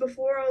done this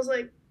before." I was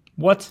like,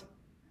 "What?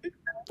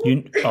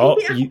 You? Oh,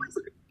 yeah, you?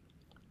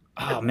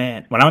 Oh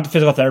man! When I went to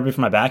physical therapy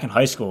for my back in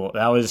high school,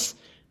 that was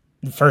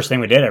the first thing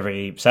we did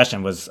every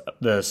session. Was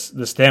the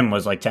stem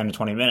was like 10 to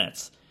 20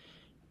 minutes,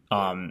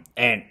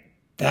 and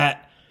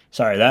that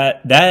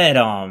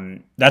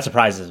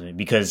surprises me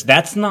because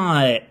that's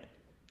not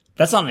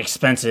an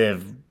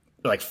expensive,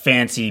 like,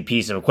 fancy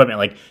piece of equipment.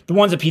 Like, the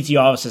ones that PT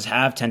offices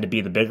have tend to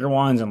be the bigger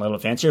ones and a little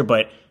fancier,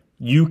 but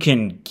you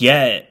can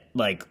get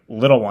like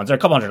little ones. They're a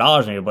couple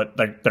 $100 maybe, but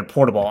they're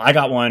portable. I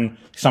got one.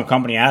 Some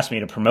company asked me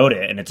to promote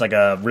it, and it's like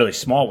a really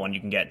small one you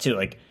can get too.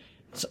 Like,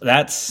 so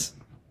that's,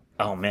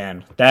 oh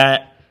man,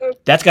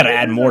 that's got to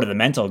add more to the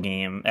mental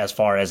game as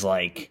far as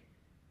like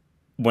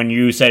when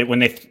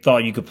they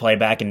thought you could play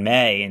back in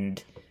May,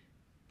 and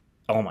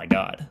oh my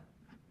god.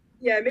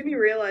 Yeah, it made me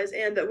realize,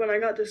 and that when I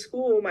got to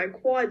school, my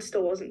quad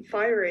still wasn't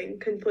firing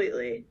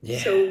completely. Yeah.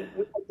 So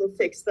we had to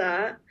fix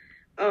that.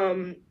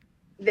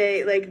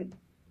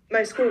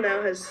 My school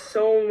now has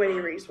so many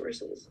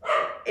resources,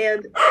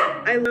 and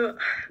I love,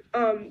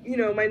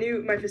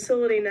 my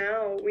facility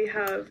now, we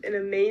have an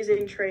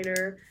amazing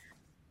trainer,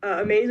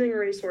 amazing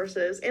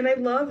resources, and I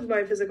loved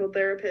my physical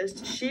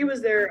therapist. She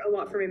was there a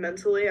lot for me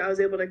mentally. I was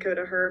able to go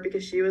to her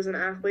because she was an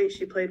athlete.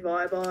 She played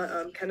volleyball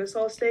at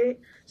Kennesaw State,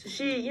 so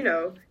she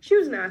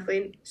was an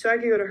athlete, so I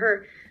could go to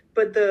her.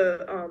 But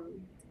the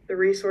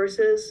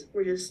resources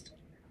were just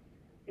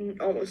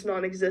almost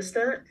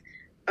non-existent.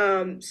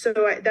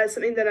 That's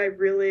something that I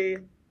really,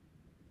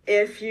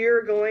 if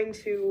you're going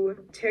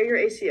to tear your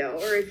ACL,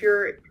 or if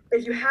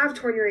you have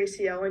torn your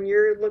ACL and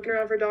you're looking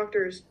around for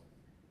doctors,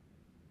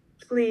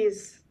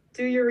 please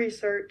do your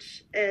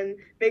research and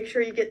make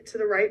sure you get to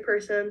the right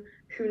person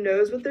who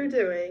knows what they're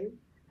doing,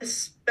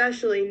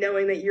 especially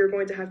knowing that you're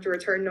going to have to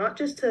return not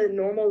just to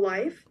normal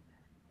life,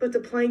 but to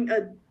playing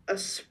a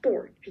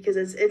sport, because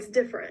it's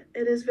different.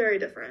 It is very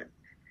different.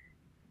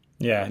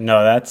 Yeah,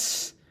 no,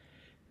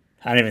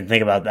 I didn't even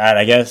think about that.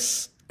 I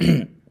guess,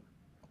 I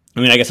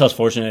guess I was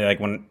fortunate, like,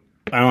 when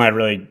I only had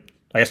really,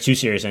 I guess, 2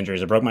 serious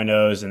injuries. I broke my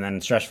nose and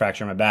then stress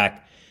fracture in my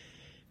back.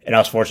 And I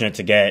was fortunate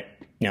to get,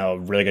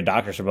 really good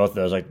doctors for both of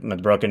those. Like, my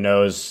broken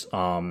nose,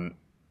 found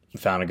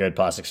a good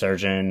plastic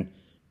surgeon.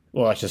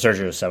 Well, actually, the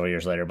surgery was several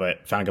years later,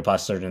 but found a good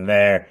plastic surgeon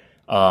there.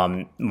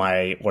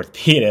 My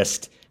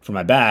orthopedist for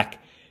my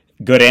back,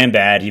 good and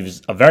bad. He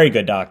was a very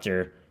good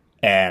doctor.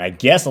 And I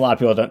guess a lot of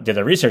people did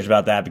the research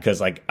about that because,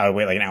 like, I would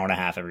wait like an hour and a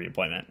half every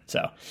appointment.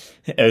 So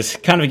it was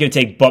kind of a give and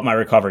take, but my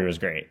recovery was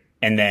great.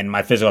 And then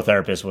my physical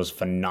therapist was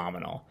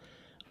phenomenal.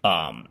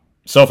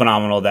 So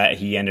phenomenal that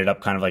he ended up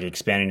kind of like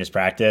expanding his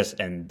practice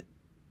and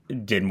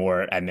did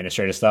more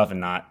administrative stuff and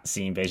not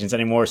seeing patients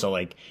anymore. So,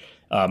 like,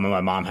 when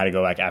my mom had to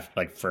go back after,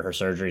 like, for her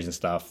surgeries and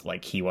stuff,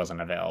 like, he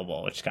wasn't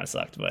available, which kind of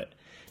sucked. But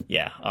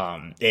yeah,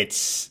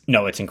 it's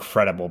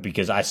incredible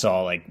because I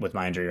saw, like, with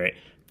my injury, right,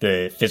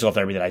 the physical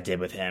therapy that I did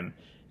with him,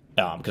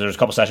 because there was a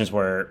couple sessions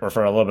where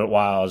for a little bit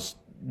while I was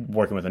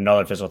working with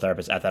another physical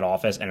therapist at that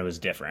office, and it was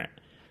different.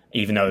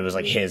 Even though it was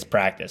like his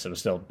practice, it was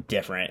still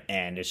different.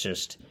 And it's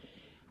just,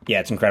 yeah,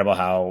 it's incredible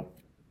how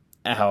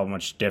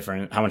much of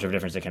a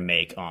difference it can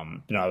make.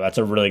 That's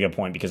a really good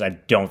point, because I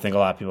don't think a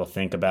lot of people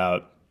think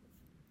about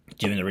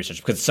doing the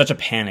research, because it's such a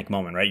panic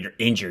moment, right? You're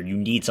injured, you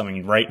need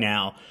something right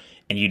now,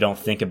 and you don't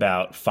think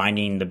about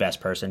finding the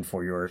best person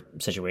for your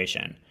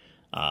situation.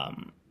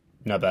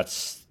 No,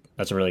 that's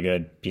a really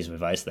good piece of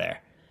advice there.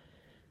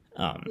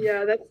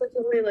 Yeah, that's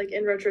definitely like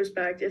in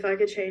retrospect, if I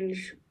could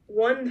change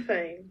one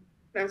thing,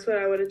 that's what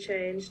I would have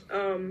changed.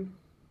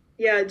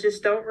 Yeah,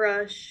 just don't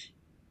rush.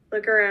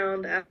 Look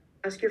around,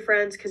 ask your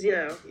friends, because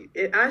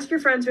ask your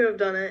friends who have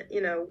done it,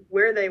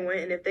 where they went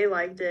and if they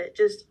liked it.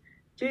 Just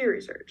do your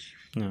research.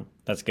 No,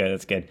 that's good.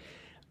 That's good.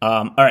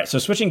 All right, so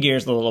switching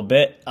gears a little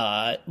bit.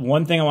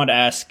 One thing I wanted to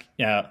ask,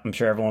 I'm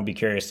sure everyone will be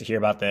curious to hear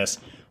about this.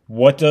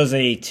 What does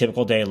a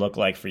typical day look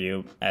like for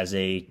you as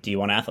a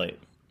D1 athlete?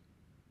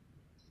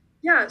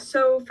 Yeah,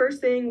 so first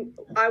thing,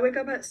 I wake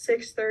up at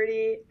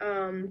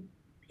 6:30,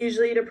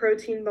 usually eat a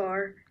protein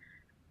bar.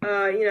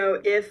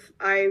 If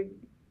I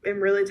am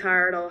really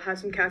tired, I'll have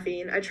some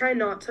caffeine. I try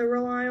not to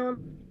rely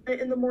on it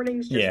in the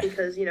mornings just Yeah,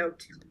 because,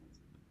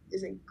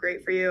 isn't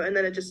great for you. And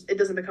then it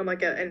doesn't become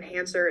like an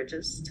enhancer. It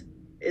just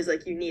is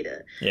like you need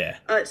it. yeah.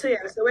 So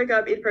wake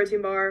up, eat a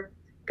protein bar,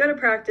 go to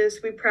practice.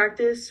 We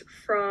practice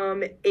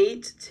from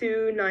 8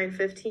 to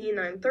 9:15,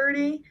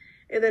 9:30.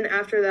 And then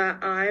after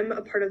that, I'm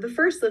a part of the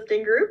first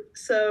lifting group.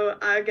 So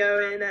I go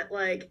in at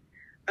like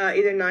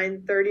either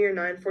 9:30 or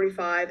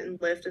 9:45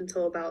 and lift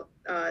until about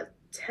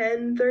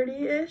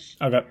 10:30-ish.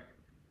 Okay.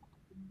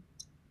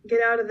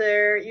 Get out of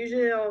there.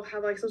 Usually I'll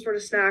have like some sort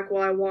of snack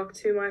while I walk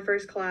to my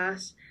first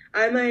class.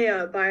 I'm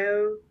a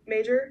bio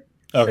major,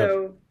 Okay.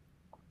 so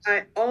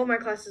I all of my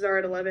classes are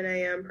at 11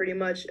 a.m. pretty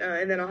much,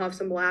 and then I'll have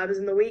some labs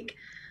in the week.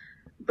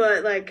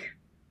 But like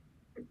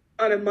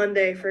on a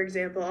Monday, for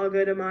example, I'll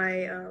go to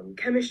my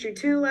chemistry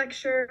 2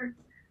 lecture,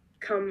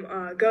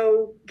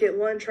 go get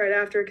lunch right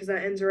after because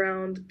that ends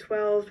around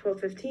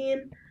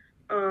 12:15.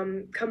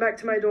 Come back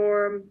to my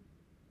dorm,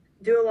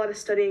 do a lot of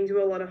studying,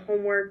 do a lot of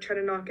homework, try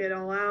to knock it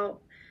all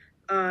out.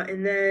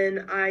 And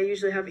then I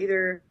usually have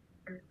either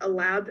a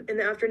lab in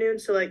the afternoon.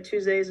 So like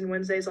Tuesdays and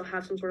Wednesdays, I'll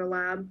have some sort of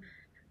lab,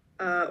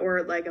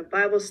 or like a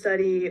Bible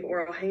study,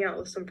 or I'll hang out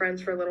with some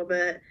friends for a little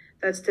bit.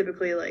 That's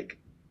typically like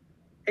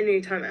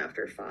anytime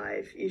after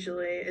 5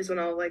 usually is when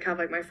I'll like have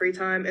like my free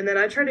time. And then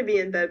I try to be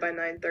in bed by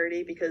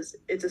 9:30 because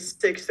it's a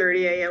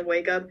 6:30 a.m.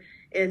 wake up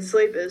and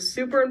sleep is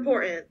super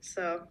important.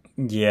 So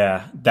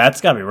Yeah,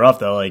 that's gotta be rough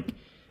though. Like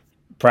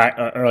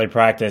early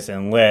practice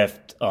and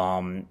lift,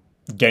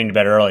 getting to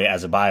bed early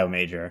as a bio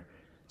major.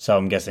 So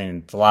I'm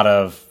guessing it's a lot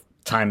of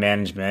time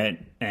management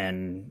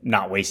and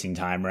not wasting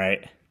time,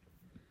 right?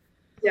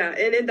 yeah,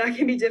 and that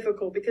can be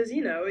difficult because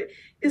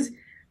because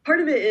part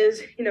of it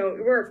is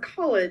we're a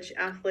college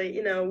athlete.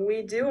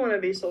 We do want to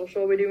be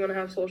social. We do want to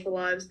have social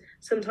lives.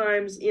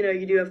 Sometimes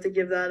you do have to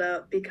give that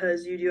up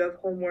because you do have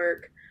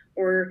homework,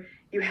 or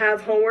you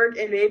have homework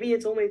and maybe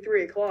it's only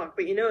 3 o'clock,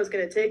 but it's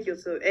going to take you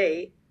till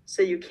 8.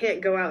 So you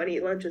can't go out and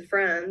eat lunch with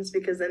friends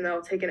because then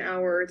that'll take an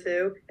hour or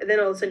two, and then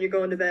all of a sudden you're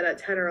going to bed at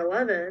 10 or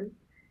 11,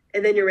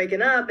 and then you're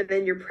waking up, and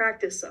then your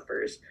practice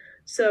suffers.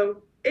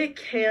 So it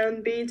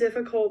can be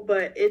difficult,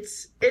 but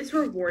it's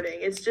rewarding.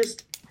 It's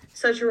just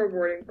such a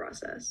rewarding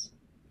process.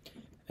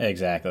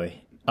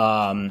 Exactly.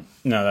 No,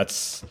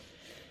 that's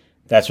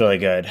really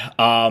good.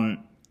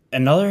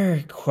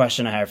 Another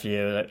question I have for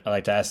you that I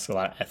like to ask a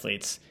lot of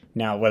athletes.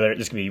 Now, whether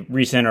this could be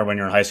recent or when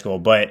you're in high school,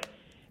 but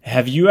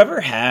have you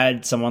ever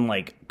had someone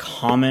like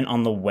comment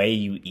on the way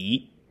you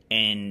eat?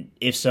 And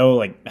if so,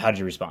 like how did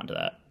you respond to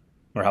that?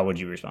 Or how would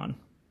you respond?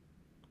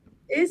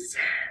 It's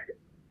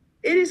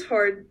it is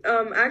hard.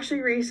 Actually,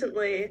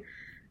 recently,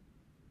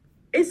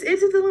 it's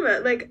a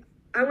dilemma. Like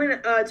I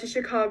went to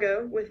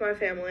Chicago with my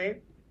family,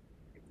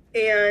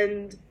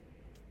 and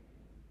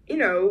you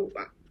know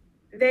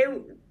they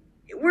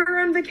we're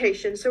on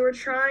vacation, so we're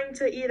trying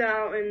to eat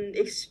out and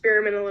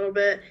experiment a little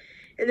bit.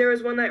 And there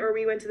was one night where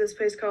we went to this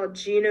place called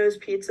Gino's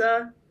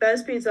Pizza.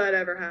 Best pizza I'd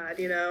ever had.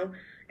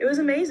 It was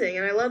amazing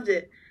and I loved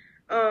it.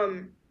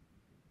 Um,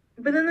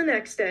 but then the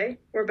next day,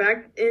 we're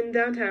back in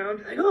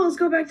downtown, like, oh, let's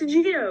go back to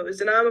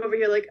Gino's. And I'm over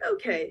here like,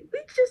 okay, we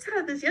just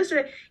had this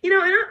yesterday. And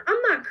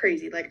I'm not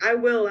crazy. Like, I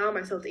will allow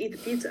myself to eat the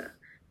pizza.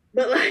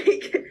 But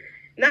like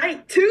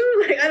night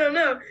two, like I don't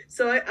know.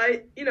 So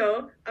I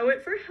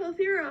went for a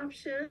healthier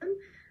option.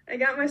 I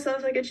got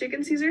myself like a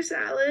chicken Caesar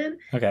salad,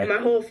 and Okay. my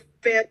whole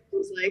family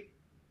was like,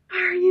 "Why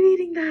are you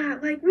eating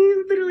that? Like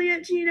we literally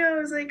at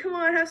Gino's. Like, come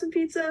on, have some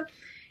pizza."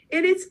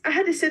 And I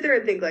had to sit there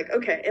and think like,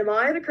 okay, am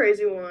I the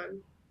crazy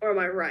one or am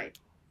I right?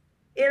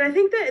 And I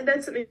think that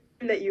that's something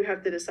that you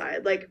have to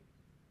decide. Like,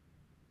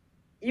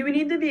 you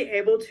need to be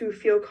able to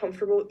feel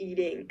comfortable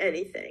eating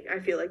anything. I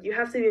feel like you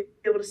have to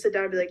be able to sit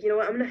down and be like, you know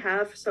what, I'm gonna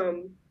have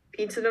some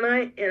pizza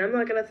tonight, and I'm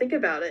not gonna think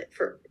about it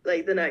for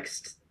like the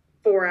next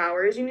 4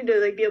 hours. You need to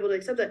like be able to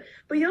accept that,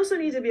 but you also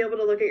need to be able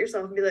to look at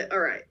yourself and be like, all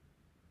right,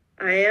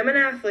 I am an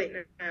athlete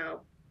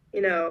now.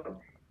 You know,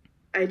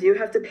 I do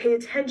have to pay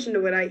attention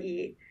to what I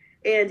eat,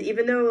 and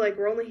even though like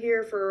we're only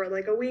here for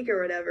like a week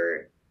or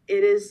whatever,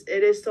 it is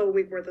still a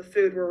week worth of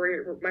food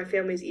where my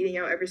family's eating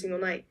out every single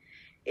night,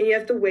 and you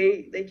have to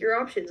weigh like your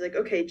options. Like,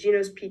 okay,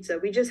 Gino's Pizza,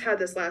 we just had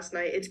this last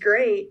night. It's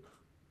great,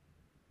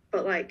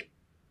 but like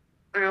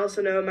I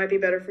also know it might be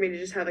better for me to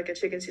just have like a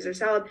chicken Caesar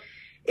salad.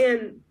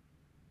 And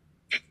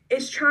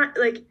it's trying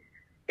like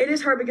it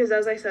is hard because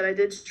as I said, I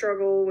did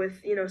struggle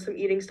with, some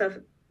eating stuff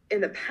in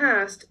the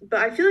past, but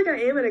I feel like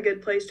I am in a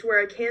good place to where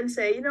I can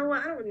say, you know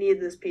what, I don't need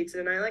this pizza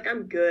tonight. Like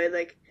I'm good.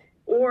 Like,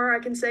 or I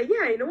can say,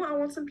 yeah, you know what, I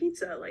want some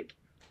pizza. Like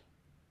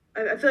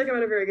I feel like I'm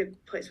in a very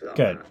good place with all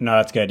Good. that. No,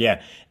 that's good.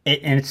 Yeah,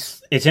 and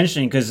it's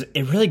interesting because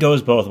it really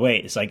goes both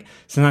ways. Like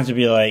sometimes it'd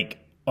be like,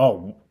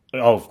 oh,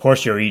 of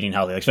course you're eating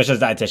healthy. Like, especially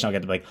as a dietitian, I'll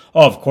get to be like,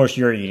 oh, of course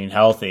you're eating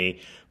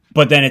healthy.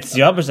 But then it's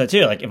the opposite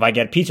too. Like if I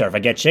get pizza or if I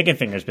get chicken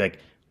fingers, be like,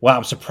 wow,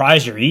 I'm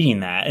surprised you're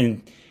eating that.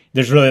 And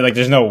there's really like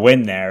there's no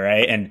win there,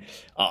 right? And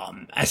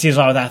I see this a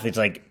lot with athletes,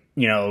 like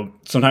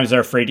sometimes they're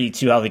afraid to eat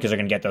too healthy because they're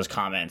going to get those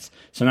comments.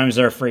 Sometimes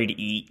they're afraid to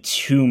eat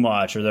too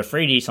much, or they're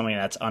afraid to eat something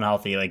that's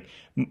unhealthy, like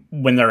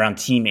when they're around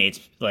teammates,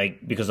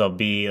 like because they'll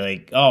be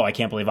like, "Oh, I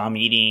can't believe I'm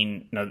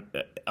eating."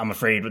 I'm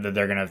afraid that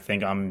they're going to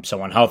think I'm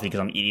so unhealthy because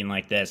I'm eating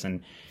like this. And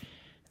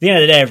at the end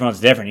of the day, everyone's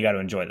different. You got to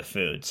enjoy the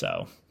food.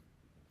 So,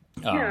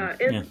 Yeah,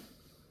 yeah,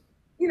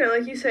 and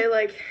like you say,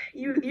 like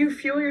you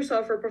fuel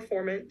yourself for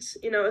performance,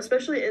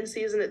 especially in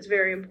season, it's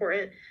very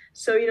important.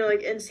 So,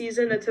 like in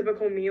season, a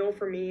typical meal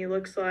for me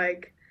looks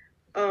like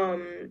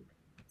um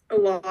a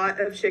lot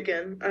of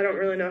chicken. I don't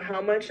really know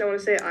how much. I want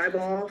to say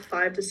eyeball,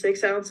 5 to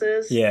 6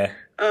 ounces. yeah,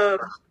 Um,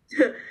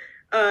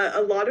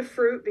 a lot of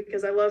fruit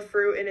because I love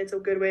fruit and it's a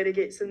good way to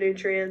get some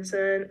nutrients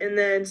in. And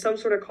then some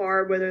sort of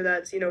carb, whether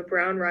that's,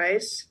 brown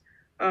rice,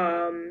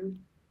 um,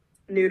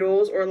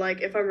 noodles, or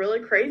like if I'm really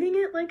craving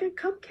it, like a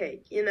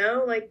cupcake,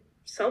 like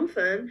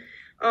something.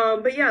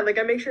 But yeah, like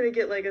I make sure to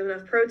get like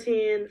enough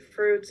protein,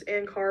 fruits,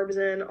 and carbs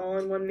in all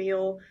in one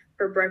meal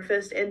for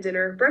breakfast and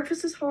dinner.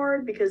 Breakfast is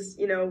hard because,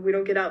 we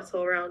don't get out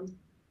till around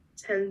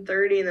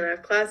 10:30 and then I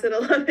have class at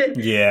 11.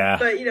 yeah,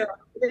 But,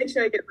 make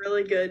sure I get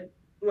really good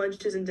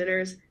lunches and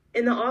dinners.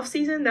 In the off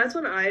season, that's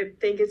when I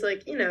think it's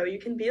like, you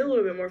can be a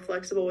little bit more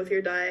flexible with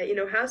your diet,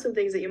 have some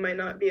things that you might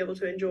not be able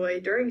to enjoy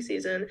during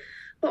season.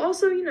 But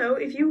also,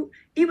 if you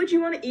eat what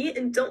you want to eat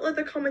and don't let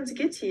the comments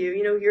get to you,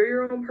 you're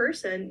your own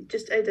person.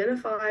 Just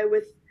identify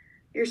with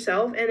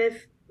yourself. And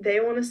if they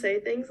want to say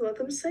things, let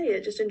them say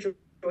it. Just enjoy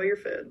your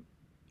food.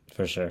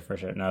 for sure, for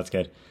sure. No, that's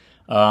good.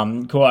 Cool.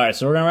 All right,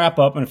 so we're gonna wrap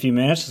up in a few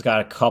minutes. Just got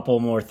a couple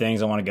more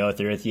things I want to go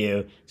through with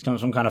you. It's kind of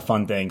some kind of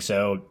fun thing.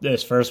 So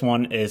this first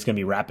one is gonna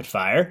be rapid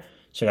fire.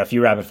 So I got a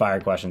few rapid fire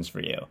questions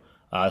for you.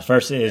 The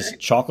first is Okay.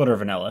 chocolate or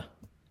vanilla.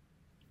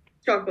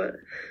 Chocolate.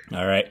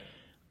 All right.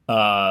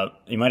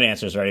 You might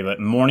answer this already, but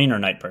morning or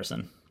night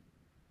person?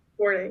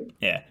 Morning.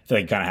 Yeah, I feel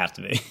like you kind of have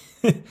to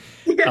be.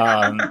 Yeah.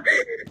 um,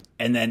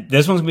 and then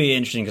this one's gonna be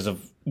interesting because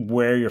of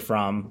where you're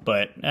from,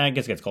 but I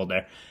guess it gets cold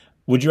there.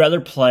 Would you rather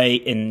play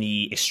in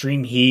the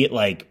extreme heat,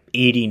 like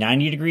 80,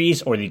 90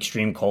 degrees, or the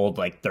extreme cold,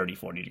 like 30,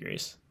 40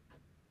 degrees?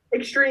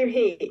 Extreme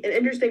heat. An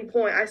interesting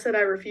point. I said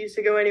I refuse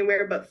to go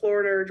anywhere but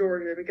Florida or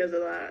Georgia because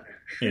of that.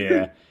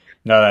 Yeah.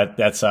 No,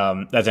 that's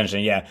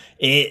interesting. Yeah.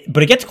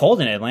 But it gets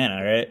cold in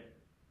Atlanta, right?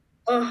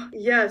 Oh,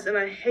 yes, and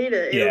I hate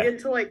it. It'll Yeah. get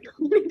to like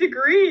 20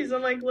 degrees.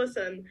 I'm like,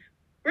 listen,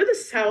 we're the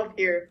South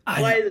here.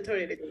 Why I is it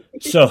 20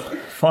 so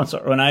degrees? fun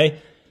story.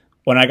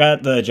 When I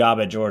got the job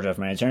at Georgia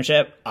for my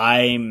internship,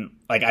 I'm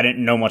like I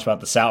didn't know much about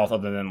the South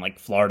other than like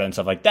Florida and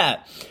stuff like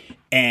that.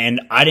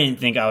 And I didn't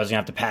think I was gonna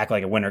have to pack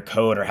like a winter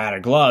coat or hat or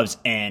gloves.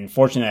 And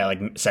fortunately, I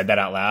like said that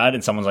out loud,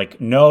 and someone's like,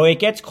 "No, it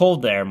gets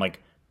cold there." I'm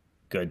like,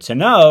 "Good to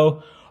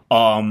know."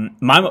 One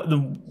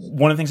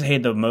of the things I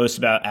hated the most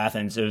about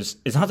Athens is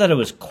it's not that it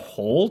was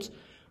cold,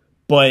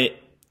 but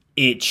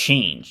it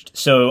changed.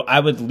 So I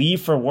would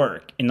leave for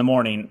work in the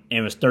morning and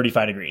it was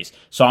 35 degrees.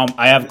 So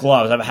I have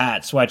gloves, I have a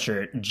hat,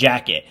 sweatshirt,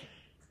 jacket,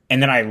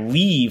 and then I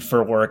leave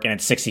for work and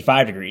it's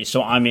 65 degrees.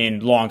 So I'm in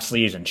long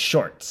sleeves and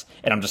shorts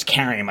and I'm just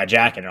carrying my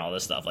jacket and all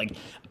this stuff. Like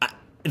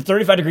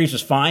 35 degrees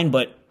was fine,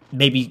 but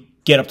maybe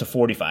get up to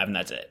 45 and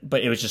that's it.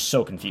 But it was just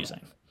so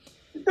confusing.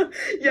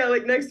 Yeah,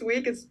 like next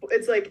week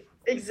it's like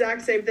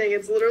exact same thing.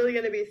 It's literally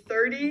going to be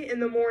 30 in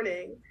the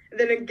morning, and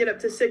then it get up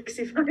to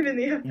 65 in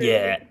the Yeah,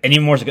 afternoon. and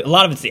even more, a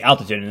lot of it's the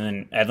altitude, and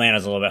then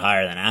Atlanta's a little bit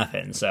higher than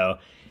Athens, so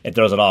it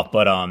throws it off.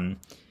 But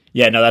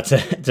yeah, no, it's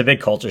a big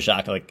culture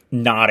shock, like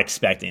not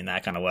expecting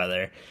that kind of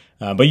weather.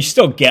 But you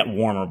still get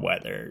warmer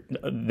weather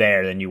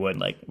there than you would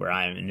like where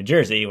I am in New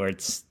Jersey, where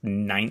it's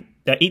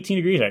 18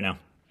 degrees right now.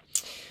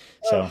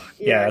 So Oh,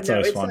 yeah, yeah, that's no,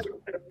 always it's fun. like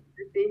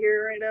 50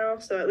 here right now,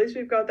 so at least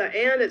we've got that.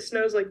 And it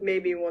snows like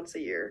maybe once a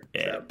year.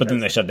 Yeah, So but then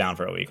that's they shut down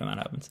for a week when that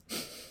happens.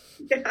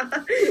 yeah,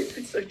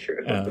 it's so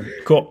true.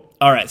 Cool.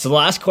 All right. So the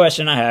last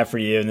question I have for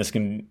you, and this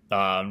can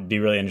be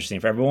really interesting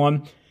for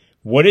everyone.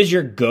 What is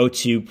your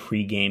go-to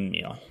pregame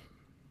meal?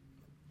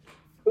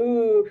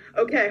 Ooh,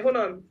 okay, hold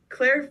on.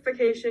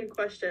 Clarification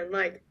question.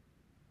 Like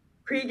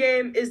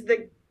pregame is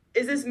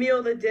this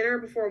meal the dinner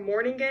before a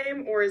morning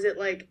game or is it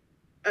like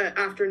an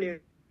afternoon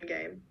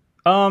game?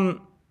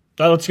 Um,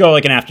 let's go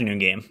like an afternoon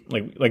game,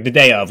 like the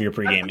day of your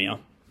pregame meal.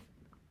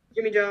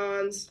 Jimmy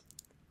John's.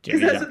 Because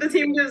Jimmy that's John. what the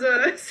team gives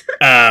us.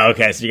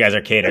 Okay, so you guys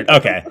are catered.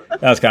 Okay,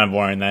 that was kind of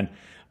boring then.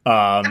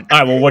 All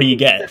right. Well, what do you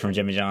get from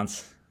Jimmy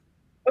John's?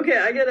 Okay,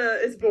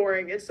 it's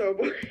boring. It's so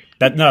boring.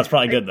 No, it's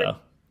probably I good get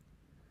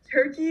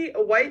though.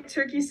 a white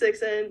turkey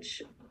 6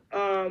 inch,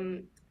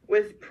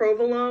 with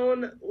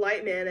provolone,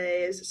 light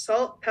mayonnaise,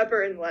 salt,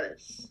 pepper, and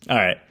lettuce. All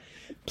right.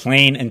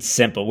 Plain and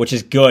simple, which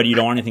is good. You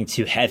don't want anything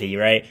too heavy,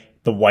 right?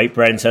 The white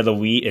bread instead of the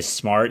wheat is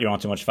smart. You don't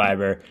want too much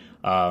fiber.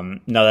 No,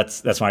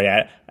 that's why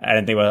I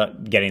didn't think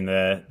about getting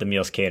the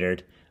meals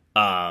catered.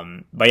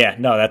 But yeah,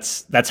 no,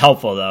 that's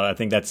helpful though. I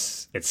think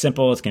it's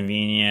simple, it's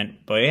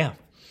convenient. But yeah.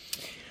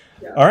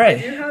 Yeah, All I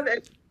right. do have.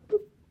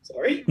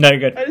 Sorry, No, you're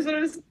good. I just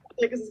wanted to say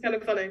because it's kind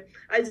of funny.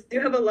 I do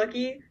have a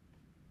lucky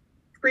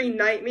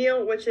pre-night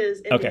meal, which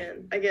is Okay.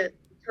 Indian. I get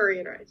curry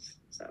and rice.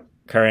 So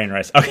Curry and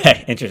rice.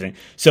 Okay, interesting.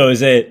 So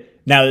is it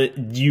now?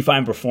 Do you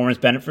find performance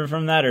benefit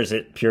from that, or is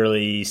it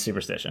purely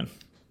superstition?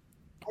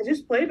 I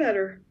just play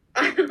better.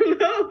 I don't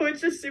know.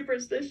 It's just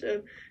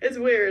superstition. It's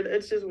weird.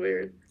 It's just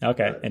weird.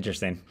 Okay, But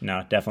interesting.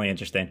 No, definitely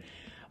interesting.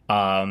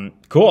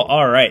 Cool.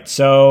 All right.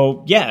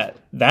 So yeah,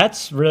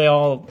 that's really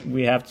all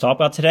we have to talk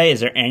about today.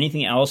 Is there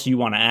anything else you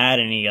want to add?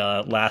 Any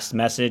last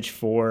message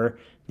for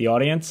the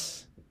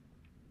audience?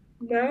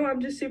 no, I'm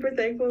just super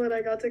thankful that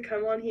I got to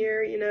come on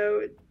here,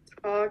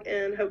 talk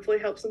and hopefully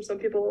help some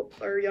people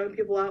or young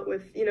people out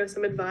with,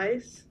 some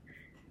advice.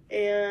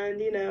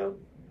 And,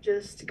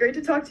 just great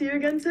to talk to you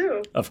again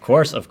too. Of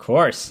course, of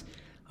course.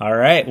 All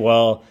right.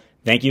 Well,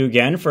 thank you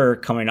again for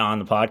coming on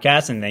the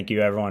podcast, and thank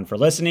you everyone for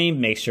listening.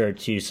 Make sure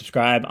to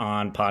subscribe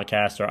on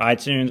podcast or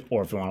iTunes,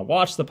 or if you want to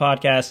watch the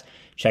podcast,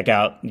 check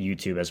out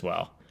YouTube as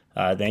well.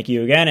 Thank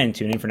you again, and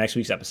tune in for next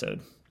week's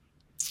episode.